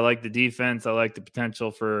size. I like the defense. I like the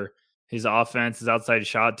potential for his offense, his outside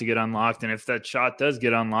shot to get unlocked. And if that shot does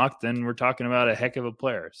get unlocked, then we're talking about a heck of a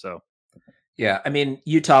player. So, yeah, I mean,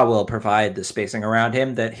 Utah will provide the spacing around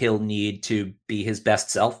him that he'll need to be his best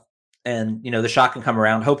self. And, the shot can come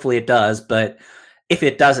around. Hopefully it does. But if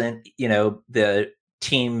it doesn't, the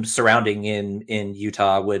team surrounding in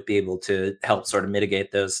Utah would be able to help sort of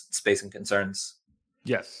mitigate those spacing concerns.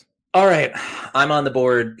 Yes. All right. I'm on the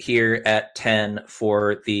board here at 10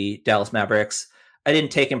 for the Dallas Mavericks. I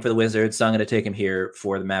didn't take him for the Wizards, so I'm going to take him here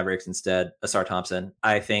for the Mavericks instead. Asar Thompson.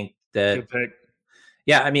 I think that, good pick.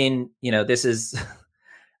 Yeah, I mean, this is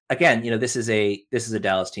again, this is a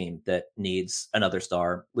Dallas team that needs another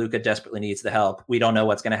star. Luka desperately needs the help. We don't know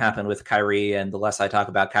what's going to happen with Kyrie, and the less I talk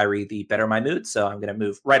about Kyrie, the better my mood. So I'm going to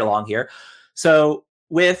move right along here. So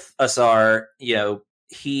with Asar,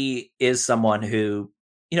 he is someone who,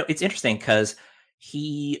 it's interesting because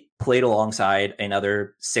he played alongside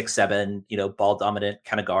another 6'7", ball dominant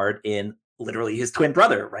kind of guard in literally his twin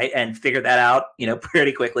brother, right? And figured that out,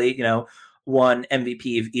 pretty quickly, won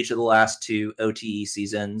MVP of each of the last 2 OTE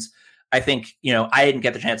seasons. I think, I didn't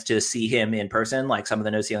get the chance to see him in person like some of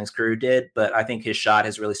the No Ceilings crew did, but I think his shot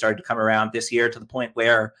has really started to come around this year to the point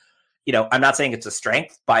where, I'm not saying it's a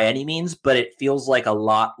strength by any means, but it feels like a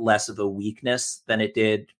lot less of a weakness than it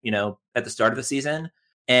did, at the start of the season.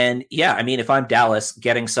 And yeah, I mean, if I'm Dallas,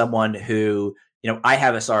 getting someone who, I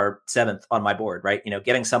have Asar 7th on my board, right?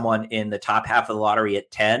 Getting someone in the top half of the lottery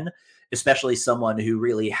at 10, especially someone who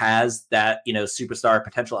really has that, superstar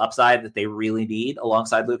potential upside that they really need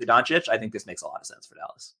alongside Luka Doncic. I think this makes a lot of sense for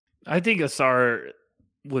Dallas. I think Asar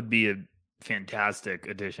would be a fantastic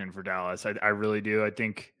addition for Dallas. I really do.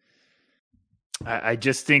 I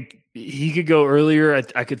just think he could go earlier.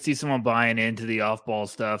 I could see someone buying into the off-ball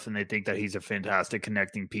stuff, and they think that he's a fantastic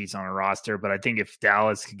connecting piece on a roster. But I think if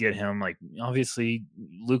Dallas could get him, obviously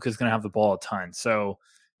Luka's going to have the ball a ton. So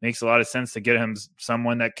it makes a lot of sense to get him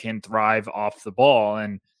someone that can thrive off the ball.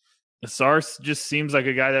 And Asar just seems like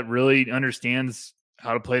a guy that really understands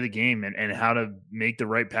how to play the game and how to make the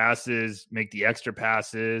right passes, make the extra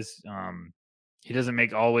passes. He doesn't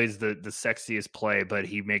make always the sexiest play, but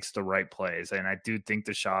he makes the right plays. And I do think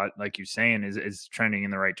the shot, like you're saying, is trending in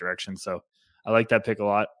the right direction. So I like that pick a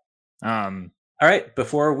lot. All right.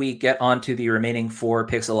 Before we get on to the remaining 4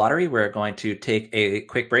 picks of lottery, we're going to take a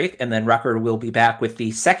quick break, and then Rucker will be back with the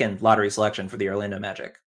second lottery selection for the Orlando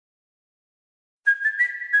Magic.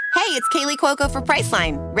 Hey, it's Kaylee Cuoco for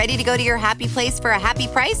Priceline. Ready to go to your happy place for a happy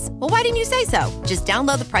price? Well, why didn't you say so? Just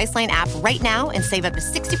download the Priceline app right now and save up to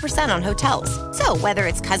 60% on hotels. So whether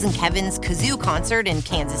it's Cousin Kevin's Kazoo Concert in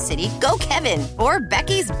Kansas City, go Kevin, or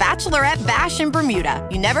Becky's Bachelorette Bash in Bermuda,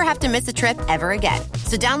 you never have to miss a trip ever again.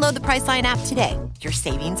 So download the Priceline app today. Your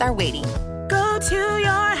savings are waiting. Go to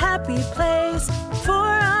your happy place for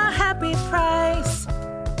a happy price.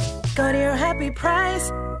 Go to your happy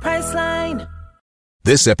price, Priceline.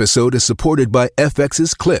 This episode is supported by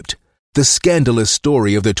FX's Clipped, the scandalous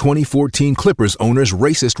story of the 2014 Clippers owner's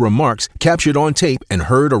racist remarks captured on tape and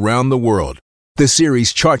heard around the world. The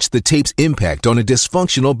series charts the tape's impact on a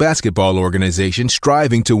dysfunctional basketball organization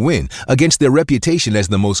striving to win against their reputation as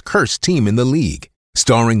the most cursed team in the league.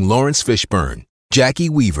 Starring Lawrence Fishburne, Jackie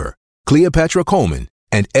Weaver, Cleopatra Coleman,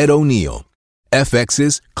 and Ed O'Neill.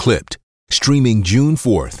 FX's Clipped, streaming June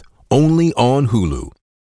 4th, only on Hulu.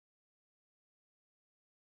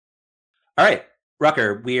 All right,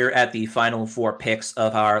 Rucker, we're at the final 4 picks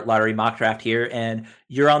of our lottery mock draft here, and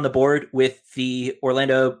you're on the board with the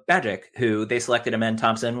Orlando Magic, who they selected Amen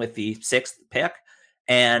Thompson with the 6th pick.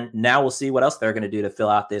 And now we'll see what else they're going to do to fill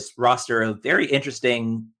out this roster of very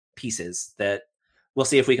interesting pieces that we'll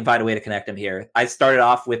see if we can find a way to connect them here. I started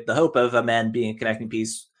off with the hope of Amen being a connecting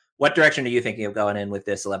piece. What direction are you thinking of going in with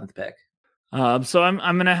this 11th pick? So I'm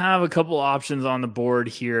going to have a couple options on the board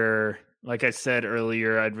here. Like I said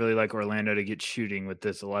earlier, I'd really like Orlando to get shooting with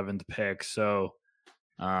this 11th pick. So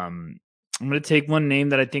I'm going to take one name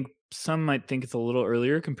that I think some might think it's a little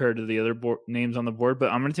earlier compared to the other names on the board,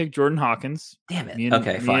 but I'm going to take Jordan Hawkins. Damn it. Me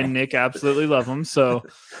and Nick absolutely love him. So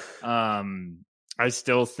I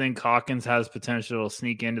still think Hawkins has potential to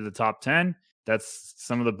sneak into the top 10. That's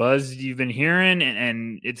some of the buzz you've been hearing,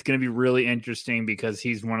 and it's going to be really interesting because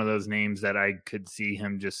he's one of those names that I could see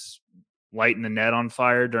him just lighting the net on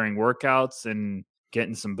fire during workouts and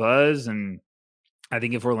getting some buzz. And I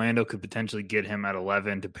think if Orlando could potentially get him at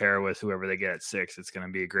 11 to pair with whoever they get at 6, it's going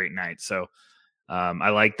to be a great night. So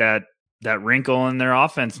I like that wrinkle in their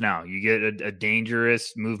offense now. You get a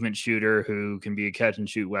dangerous movement shooter who can be a catch and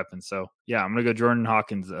shoot weapon. So yeah, I'm going to go Jordan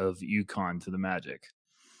Hawkins of UConn to the Magic.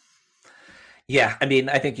 Yeah, I mean,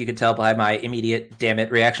 I think you could tell by my immediate damn it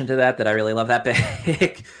reaction to that I really love that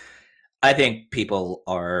pick. I think people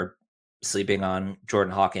are sleeping on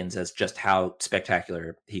Jordan Hawkins as just how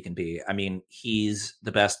spectacular he can be. I mean, he's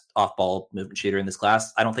the best off-ball movement shooter in this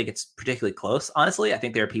class. I don't think it's particularly close, honestly. I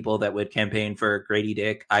think there are people that would campaign for Grady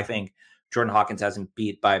Dick. I think Jordan Hawkins has him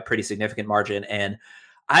beat by a pretty significant margin, and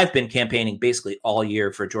I've been campaigning basically all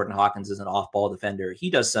year for Jordan Hawkins as an off-ball defender.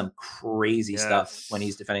 He does some crazy stuff when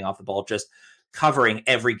he's defending off the ball, just covering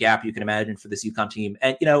every gap you can imagine for this UConn team.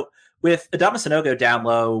 And, with Adama Sanogo down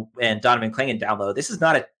low and Donovan Clingan down low, this is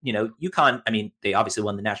not UConn. I mean, they obviously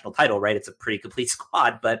won the national title, right? It's a pretty complete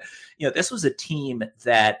squad, but, this was a team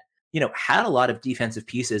that, had a lot of defensive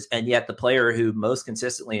pieces. And yet the player who most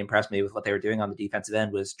consistently impressed me with what they were doing on the defensive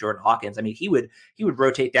end was Jordan Hawkins. I mean, he would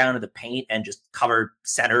rotate down to the paint and just cover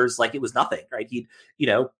centers like it was nothing, right?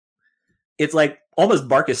 It's like almost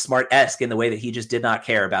Marcus Smart-esque in the way that he just did not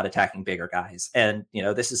care about attacking bigger guys. And,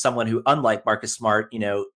 this is someone who, unlike Marcus Smart,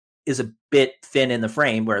 is a bit thin in the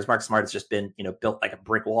frame, whereas Marcus Smart has just been, built like a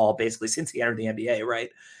brick wall basically since he entered the NBA, right?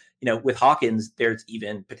 With Hawkins, there's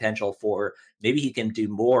even potential for maybe he can do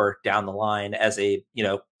more down the line as a,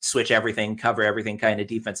 switch everything, cover everything kind of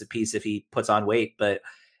defensive piece if he puts on weight. But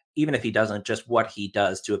even if he doesn't, just what he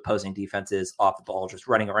does to opposing defenses off the ball, just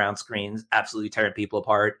running around screens, absolutely tearing people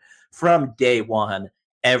apart from day one.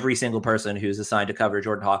 Every single person who's assigned to cover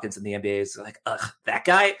Jordan Hawkins in the NBA is like, ugh, that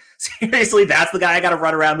guy? Seriously, that's the guy I got to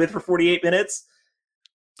run around with for 48 minutes?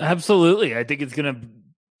 Absolutely. I think it's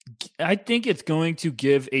going to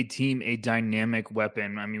give a team a dynamic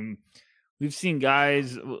weapon. I mean, we've seen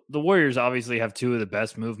guys, the Warriors obviously have 2 of the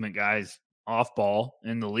best movement guys off ball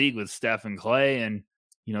in the league with Steph and Clay. And,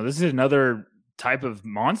 this is another type of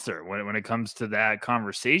monster when it comes to that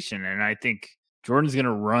conversation. And I think Jordan's going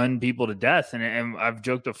to run people to death. And I've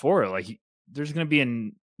joked before, like there's going to be a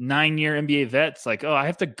 9-year NBA vets like, oh, I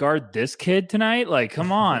have to guard this kid tonight. Like,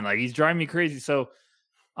 come on, like he's driving me crazy. So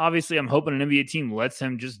obviously I'm hoping an NBA team lets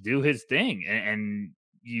him just do his thing and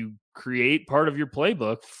you create part of your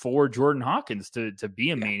playbook for Jordan Hawkins to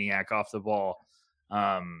be a maniac off the ball.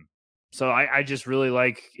 So I just really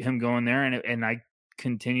like him going there. And I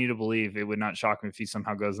continue to believe it would not shock me if he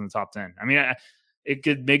somehow goes in the top 10. I mean, it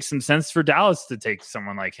could make some sense for Dallas to take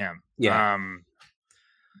someone like him. Yeah.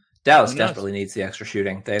 Dallas desperately needs the extra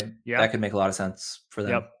shooting. That could make a lot of sense for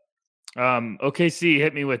them. Yep. OKC,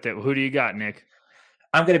 hit me with it. Who do you got, Nick?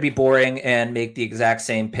 I'm going to be boring and make the exact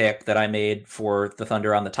same pick that I made for the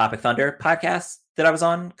Thunder on the Topic Thunder podcast that I was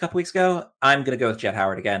on a couple weeks ago. I'm going to go with Jet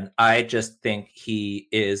Howard again. I just think he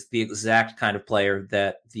is the exact kind of player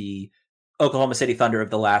that the Oklahoma City Thunder of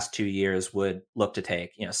the last 2 years would look to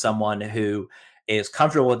take. Someone who is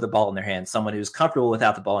comfortable with the ball in their hands, someone who's comfortable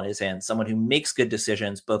without the ball in his hands, someone who makes good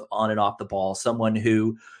decisions both on and off the ball, someone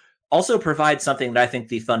who also provides something that I think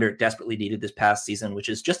the Thunder desperately needed this past season, which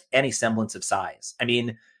is just any semblance of size. I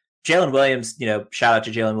mean, Jalen Williams, shout out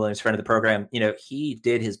to Jalen Williams, friend of the program, he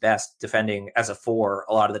did his best defending as a 4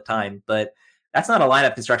 a lot of the time, but that's not a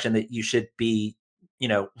lineup construction that you should be,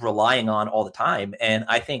 relying on all the time. And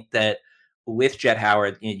I think that with Jet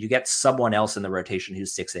Howard, you get someone else in the rotation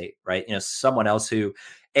who's 6'8", right? Someone else who,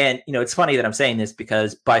 and it's funny that I'm saying this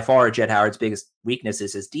because by far Jet Howard's biggest weakness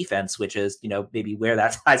is his defense, which is, maybe where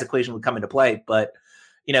that size equation would come into play. But,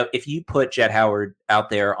 if you put Jet Howard out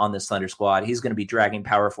there on this Thunder squad, he's going to be dragging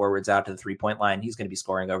power forwards out to the 3-point line. He's going to be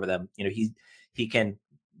scoring over them. He can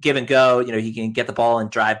give and go. He can get the ball and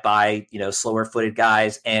drive by, slower footed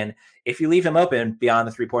guys. And if you leave him open beyond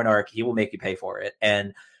the 3-point arc, he will make you pay for it.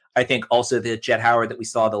 And I think also the Jet Howard that we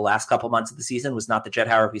saw the last couple months of the season was not the Jet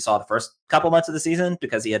Howard we saw the first couple months of the season,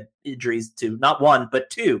 because he had injuries to not one, but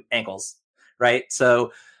two ankles. Right.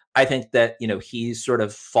 So I think that, he's sort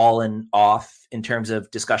of fallen off in terms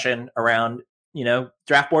of discussion around,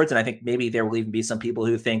 draft boards. And I think maybe there will even be some people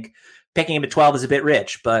who think picking him at 12 is a bit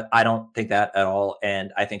rich, but I don't think that at all.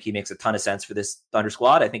 And I think he makes a ton of sense for this Thunder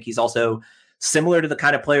squad. I think he's also similar to the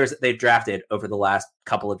kind of players that they've drafted over the last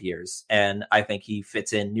couple of years. And I think he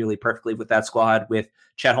fits in nearly perfectly with that squad. With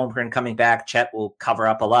Chet Holmgren coming back, Chet will cover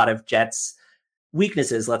up a lot of Jets'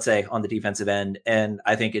 weaknesses, let's say, on the defensive end. And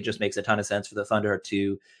I think it just makes a ton of sense for the Thunder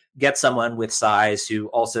to get someone with size who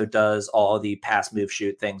also does all the pass, move,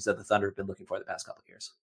 shoot things that the Thunder have been looking for the past couple of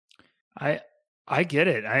years. I get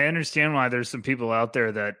it. I understand why there's some people out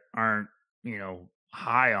there that aren't,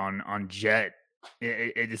 high on Jet.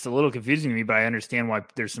 It's a little confusing to me, but I understand why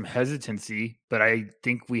there's some hesitancy. But I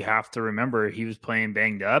think we have to remember he was playing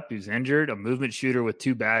banged up. He was injured, a movement shooter with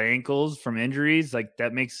 2 bad ankles from injuries. Like,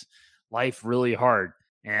 that makes life really hard.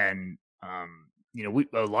 And,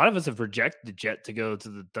 a lot of us have projected the Jet to go to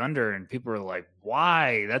the Thunder, and people are like,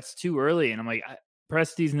 why? That's too early. And I'm like,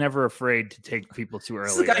 Presti's never afraid to take people too early.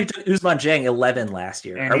 This is the guy who took Ousmane Dieng 11 last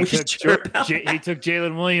year. And he took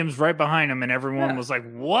Jalen Williams right behind him, and everyone was like,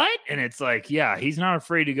 what? And it's like, yeah, he's not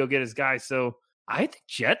afraid to go get his guy. So I think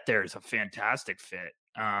Jet there is a fantastic fit,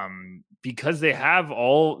 because they have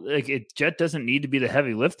Jet doesn't need to be the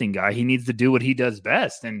heavy lifting guy. He needs to do what he does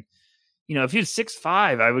best. And, if he was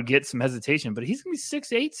 6'5", I would get some hesitation, but he's going to be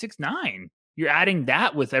 6'8", 6'9". You're adding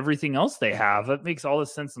that with everything else they have. That makes all the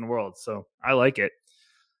sense in the world. So I like it.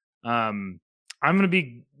 I'm going to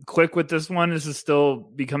be quick with this one. This is still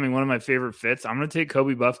becoming one of my favorite fits. I'm going to take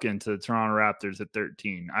Kobe Buffkin to the Toronto Raptors at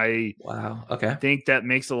 13. Wow. Okay. I think that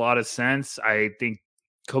makes a lot of sense. I think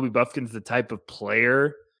Kobe Buffkin's the type of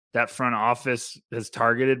player that front office has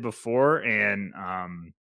targeted before. And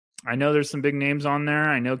I know there's some big names on there.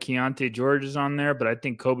 I know Keontae George is on there, but I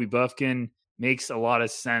think Kobe Buffkin makes a lot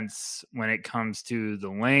of sense when it comes to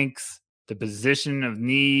the length, the position of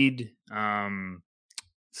need.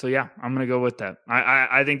 So yeah, I'm going to go with that.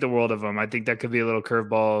 I think the world of him. I think that could be a little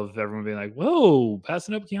curveball of everyone being like, whoa,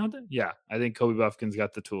 passing up Keontae? Yeah, I think Kobe Buffkin's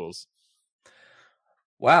got the tools.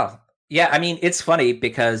 Wow. Yeah, I mean, it's funny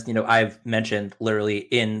because, I've mentioned literally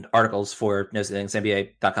in articles for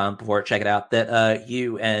NoSayingsNBA.com before, check it out, that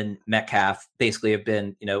you and Metcalf basically have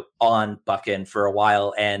been, on Buffkin for a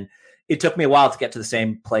while. And it took me a while to get to the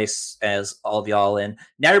same place as all of y'all. And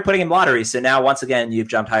now you're putting him lottery. So now, once again, you've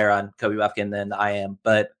jumped higher on Kobe Buffkin than I am.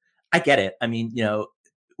 But I get it. I mean,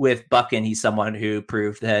 with Buffkin, he's someone who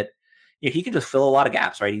proved that he can just fill a lot of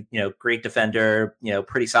gaps, right? Great defender,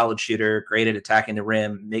 pretty solid shooter, great at attacking the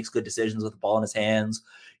rim, makes good decisions with the ball in his hands.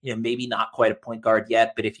 Maybe not quite a point guard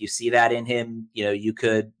yet, but if you see that in him, you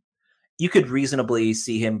could reasonably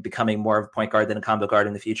see him becoming more of a point guard than a combo guard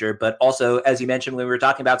in the future. But also, as you mentioned when we were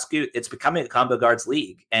talking about Scoot, it's becoming a combo guards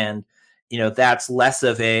league, and that's less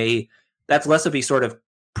of a sort of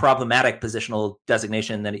problematic positional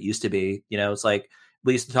designation than it used to be. It's like,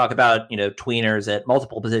 we used to talk about, tweeners at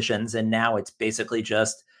multiple positions, and now it's basically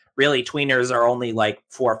just really tweeners are only like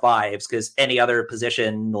 4 or 5s, because any other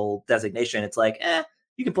positional designation, it's like,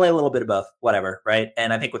 you can play a little bit of both, whatever, right?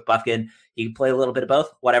 And I think with Buffkin, he can play a little bit of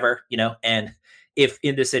both, whatever, and if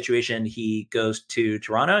in this situation he goes to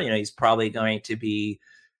Toronto, he's probably going to be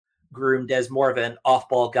groomed as more of an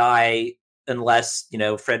off-ball guy, unless,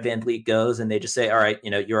 Fred VanVleet goes and they just say, all right,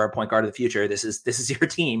 you're our point guard of the future. This is your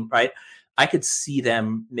team, right? I could see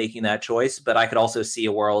them making that choice, but I could also see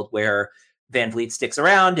a world where VanVleet sticks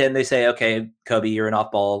around and they say, okay, Kobe, you're an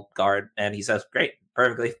off-ball guard. And he says, great,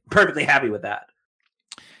 perfectly happy with that.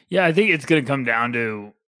 Yeah, I think it's going to come down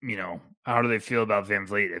to, how do they feel about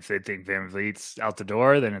VanVleet? If they think VanVleet's out the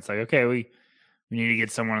door, then it's like, okay, we need to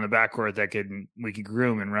get someone in the backcourt that we could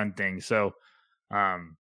groom and run things. So,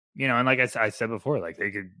 and like I said before, like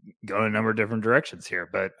they could go in a number of different directions here,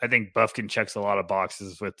 but I think Buffkin checks a lot of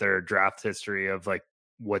boxes with their draft history of like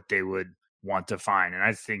what they would want to find. And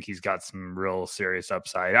I think he's got some real serious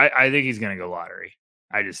upside. I think he's going to go lottery.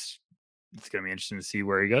 It's going to be interesting to see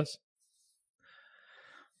where he goes.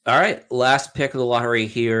 All right. Last pick of the lottery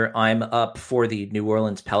here. I'm up for the New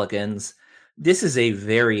Orleans Pelicans. This is a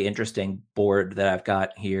very interesting board that I've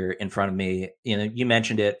got here in front of me. You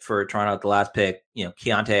mentioned it for Toronto at the last pick.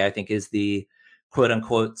 Keontae, I think, is the quote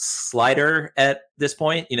unquote slider at this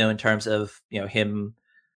point, in terms of, him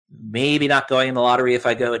maybe not going in the lottery if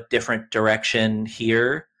I go a different direction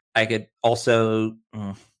here. I could also,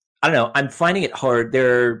 I don't know. I'm finding it hard.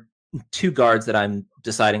 There are two guards that I'm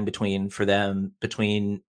deciding for them.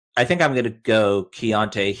 I think I'm going to go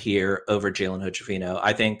Keontae here over Jalen Hood-Schifino.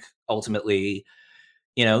 I think ultimately,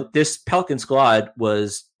 this Pelican squad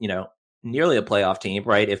was, nearly a playoff team,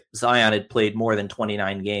 right? If Zion had played more than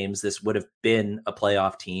 29 games, this would have been a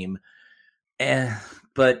playoff team.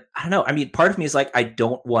 But I don't know. I mean, part of me is like, I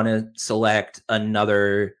don't want to select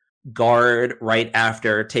another guard right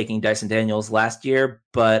after taking Dyson Daniels last year,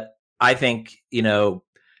 but I think,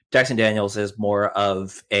 Dyson Daniels is more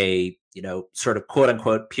of a, sort of quote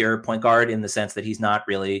unquote pure point guard in the sense that he's not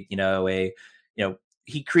really,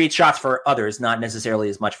 he creates shots for others, not necessarily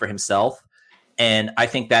as much for himself. And I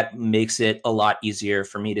think that makes it a lot easier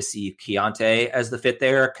for me to see Keontae as the fit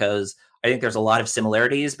there, because I think there's a lot of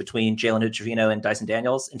similarities between Jalen Hood-Schifino and Dyson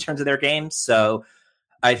Daniels in terms of their games. So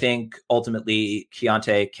I think ultimately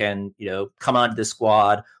Keontae can, come onto the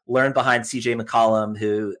squad, learn behind CJ McCollum,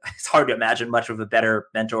 who it's hard to imagine much of a better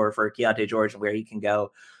mentor for Keontae George and where he can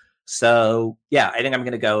go. So yeah, I think I'm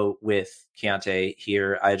going to go with Keontae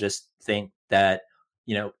here. I just think that,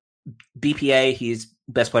 BPA, he's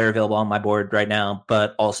best player available on my board right now,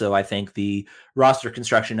 but also I think the roster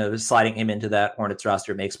construction of sliding him into that Hornets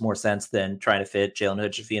roster makes more sense than trying to fit Jalen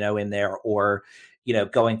Hood-Schifino in there, or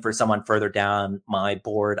going for someone further down my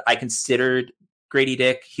board. I considered Grady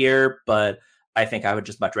Dick here, but I think I would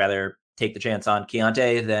just much rather take the chance on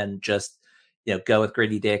Keontae than just, go with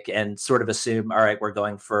Grady Dick and sort of assume, all right, we're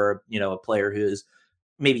going for, a player who's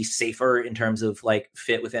maybe safer in terms of like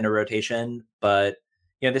fit within a rotation. But,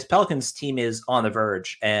 this Pelicans team is on the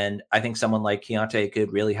verge, and I think someone like Keontae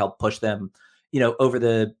could really help push them, over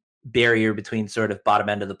the barrier between sort of bottom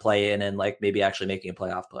end of the play-in and like maybe actually making a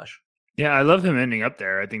playoff push. Yeah, I love him ending up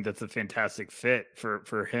there. I think that's a fantastic fit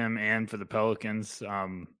for him and for the Pelicans.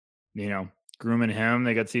 Grooming him,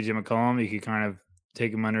 they got CJ McCollum. You could kind of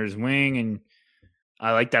take him under his wing, and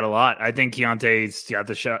I like that a lot. I think Keontae's got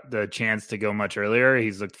the chance to go much earlier.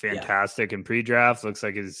 He's looked fantastic in pre-draft. Looks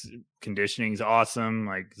like his conditioning's awesome.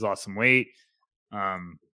 Like, he's lost some weight.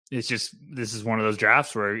 It's just, this is one of those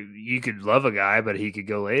drafts where you could love a guy, but he could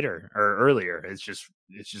go later or earlier. It's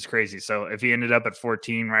just crazy. So if he ended up at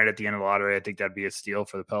 14 right at the end of the lottery, I think that'd be a steal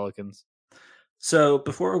for the Pelicans. So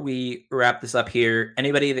before we wrap this up here,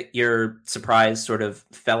 anybody that you're surprised sort of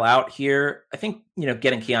fell out here? I think,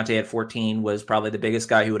 getting Keontae at 14 was probably the biggest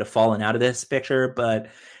guy who would have fallen out of this picture, but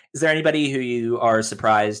is there anybody who you are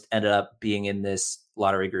surprised ended up being in this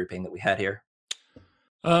lottery grouping that we had here?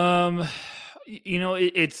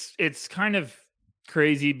 It's kind of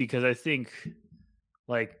crazy because I think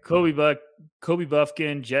like Kobe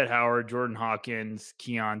Buffkin, Jet Howard, Jordan Hawkins,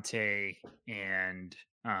 Keontae, and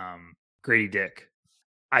Grady Dick.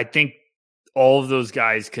 I think all of those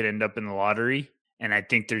guys could end up in the lottery, and I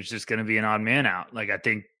think there's just going to be an odd man out. Like, I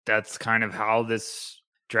think that's kind of how this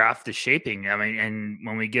draft is shaping. I mean, and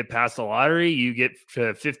when we get past the lottery, you get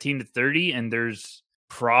to 15 to 30, and there's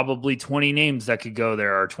probably 20 names that could go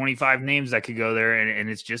there, or 25 names that could go there, and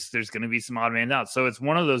it's just, there's going to be some odd man out. So it's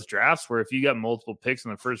one of those drafts where if you got multiple picks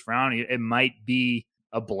in the first round, it might be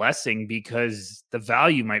a blessing because the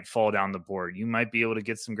value might fall down the board. You might be able to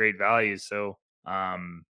get some great value. So I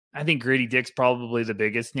think Grady Dick's probably the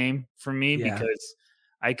biggest name for me because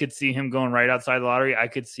I could see him going right outside the lottery. I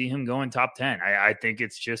could see him going top 10. I think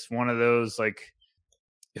it's just one of those, like,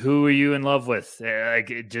 who are you in love with?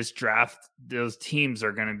 Just draft. Those teams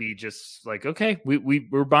are going to be just like, okay,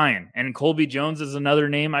 we're buying. And Colby Jones is another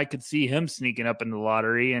name. I could see him sneaking up in the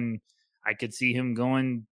lottery, and I could see him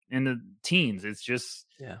going in the teens. It's just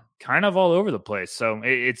kind of all over the place. So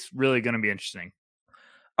it's really going to be interesting.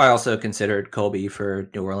 I also considered Colby for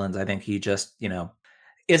New Orleans. I think he just,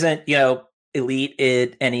 isn't, elite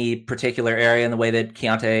in any particular area in the way that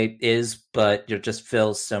Keontae is, but just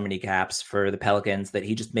fills so many gaps for the Pelicans that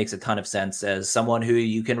he just makes a ton of sense as someone who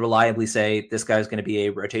you can reliably say this guy's going to be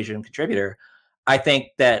a rotation contributor. I think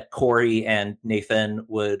that Corey and Nathan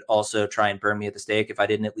would also try and burn me at the stake if I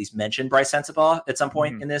didn't at least mention Bryce Sensabaugh at some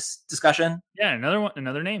point in this discussion. Yeah,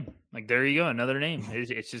 another name. Like, there you go, another name.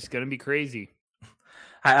 It's just going to be crazy.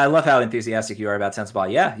 I love how enthusiastic you are about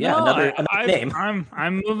Sensabaugh. Yeah, another name.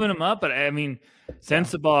 I'm moving him up, but I mean,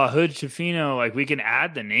 Sensabaugh, Hood-Schifino, like, we can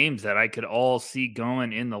add the names that I could all see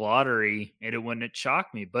going in the lottery, and it wouldn't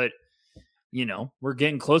shock me. But we're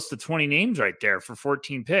getting close to 20 names right there for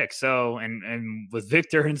 14 picks. So, and with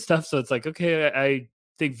Victor and stuff. So it's like, okay, I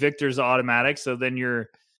think Victor's automatic. So then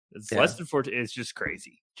it's less than 14. It's just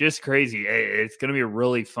crazy. Just crazy. It's going to be a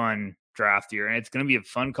really fun draft year, and it's going to be a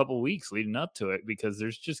fun couple of weeks leading up to it because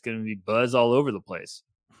there's just going to be buzz all over the place.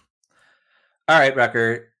 All right,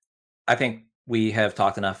 Rucker. I think we have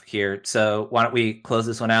talked enough here. So why don't we close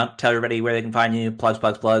this one out? Tell everybody where they can find you.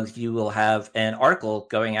 Plugs. You will have an article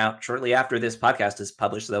going out shortly after this podcast is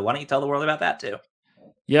published. So why don't you tell the world about that too?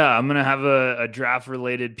 Yeah, I'm going to have a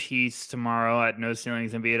draft-related piece tomorrow at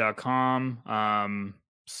noceilingsnba.com.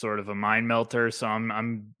 Sort of a mind melter, so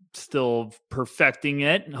I'm still perfecting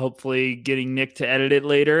it. Hopefully getting Nick to edit it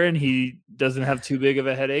later and he doesn't have too big of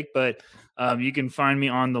a headache. But you can find me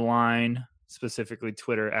on the line, specifically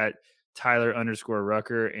Twitter at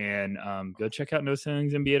Tyler_Rucker, and go check out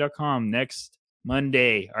noceilingsnba.com. Next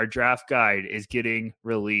Monday, our draft guide is getting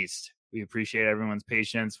released. We appreciate everyone's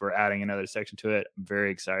patience. We're adding another section to it. I'm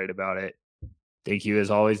very excited about it. Thank you,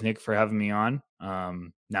 as always, Nick, for having me on. Now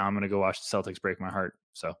I'm going to go watch the Celtics break my heart.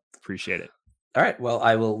 So appreciate it. All right. Well,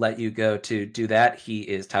 I will let you go to do that. He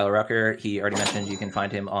is Tyler Rucker. He already mentioned you can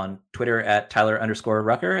find him on Twitter at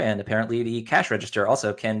Tyler_Rucker. And apparently the cash register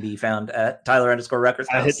also can be found at Tyler_Rucker's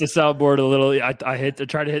house. I hit the soundboard a little. I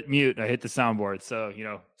tried to hit mute. I hit the soundboard. So,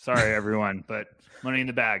 sorry, everyone. But money in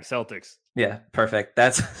the bag, Celtics. Yeah, perfect.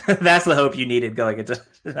 That's the hope you needed going into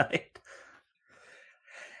tonight.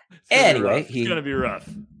 Anyway, it's going to be rough.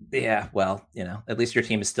 Yeah, well, at least your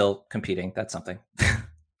team is still competing. That's something.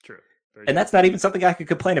 True. And that's not even something I could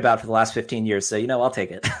complain about for the last 15 years. So, I'll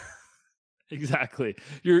take it. Exactly.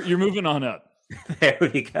 You're moving on up. There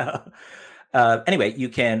we go. Anyway, you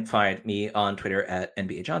can find me on Twitter at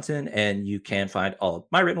NBA Johnson, and you can find all of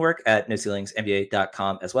my written work at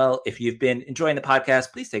noceilingsnba.com as well. If you've been enjoying the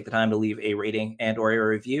podcast, please take the time to leave a rating and or a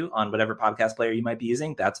review on whatever podcast player you might be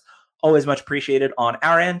using. That's always much appreciated on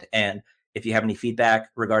our end. And if you have any feedback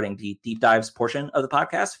regarding the deep dives portion of the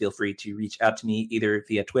podcast, feel free to reach out to me either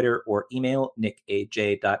via Twitter or email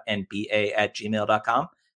nickaj.nba@gmail.com.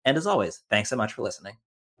 And as always, thanks so much for listening.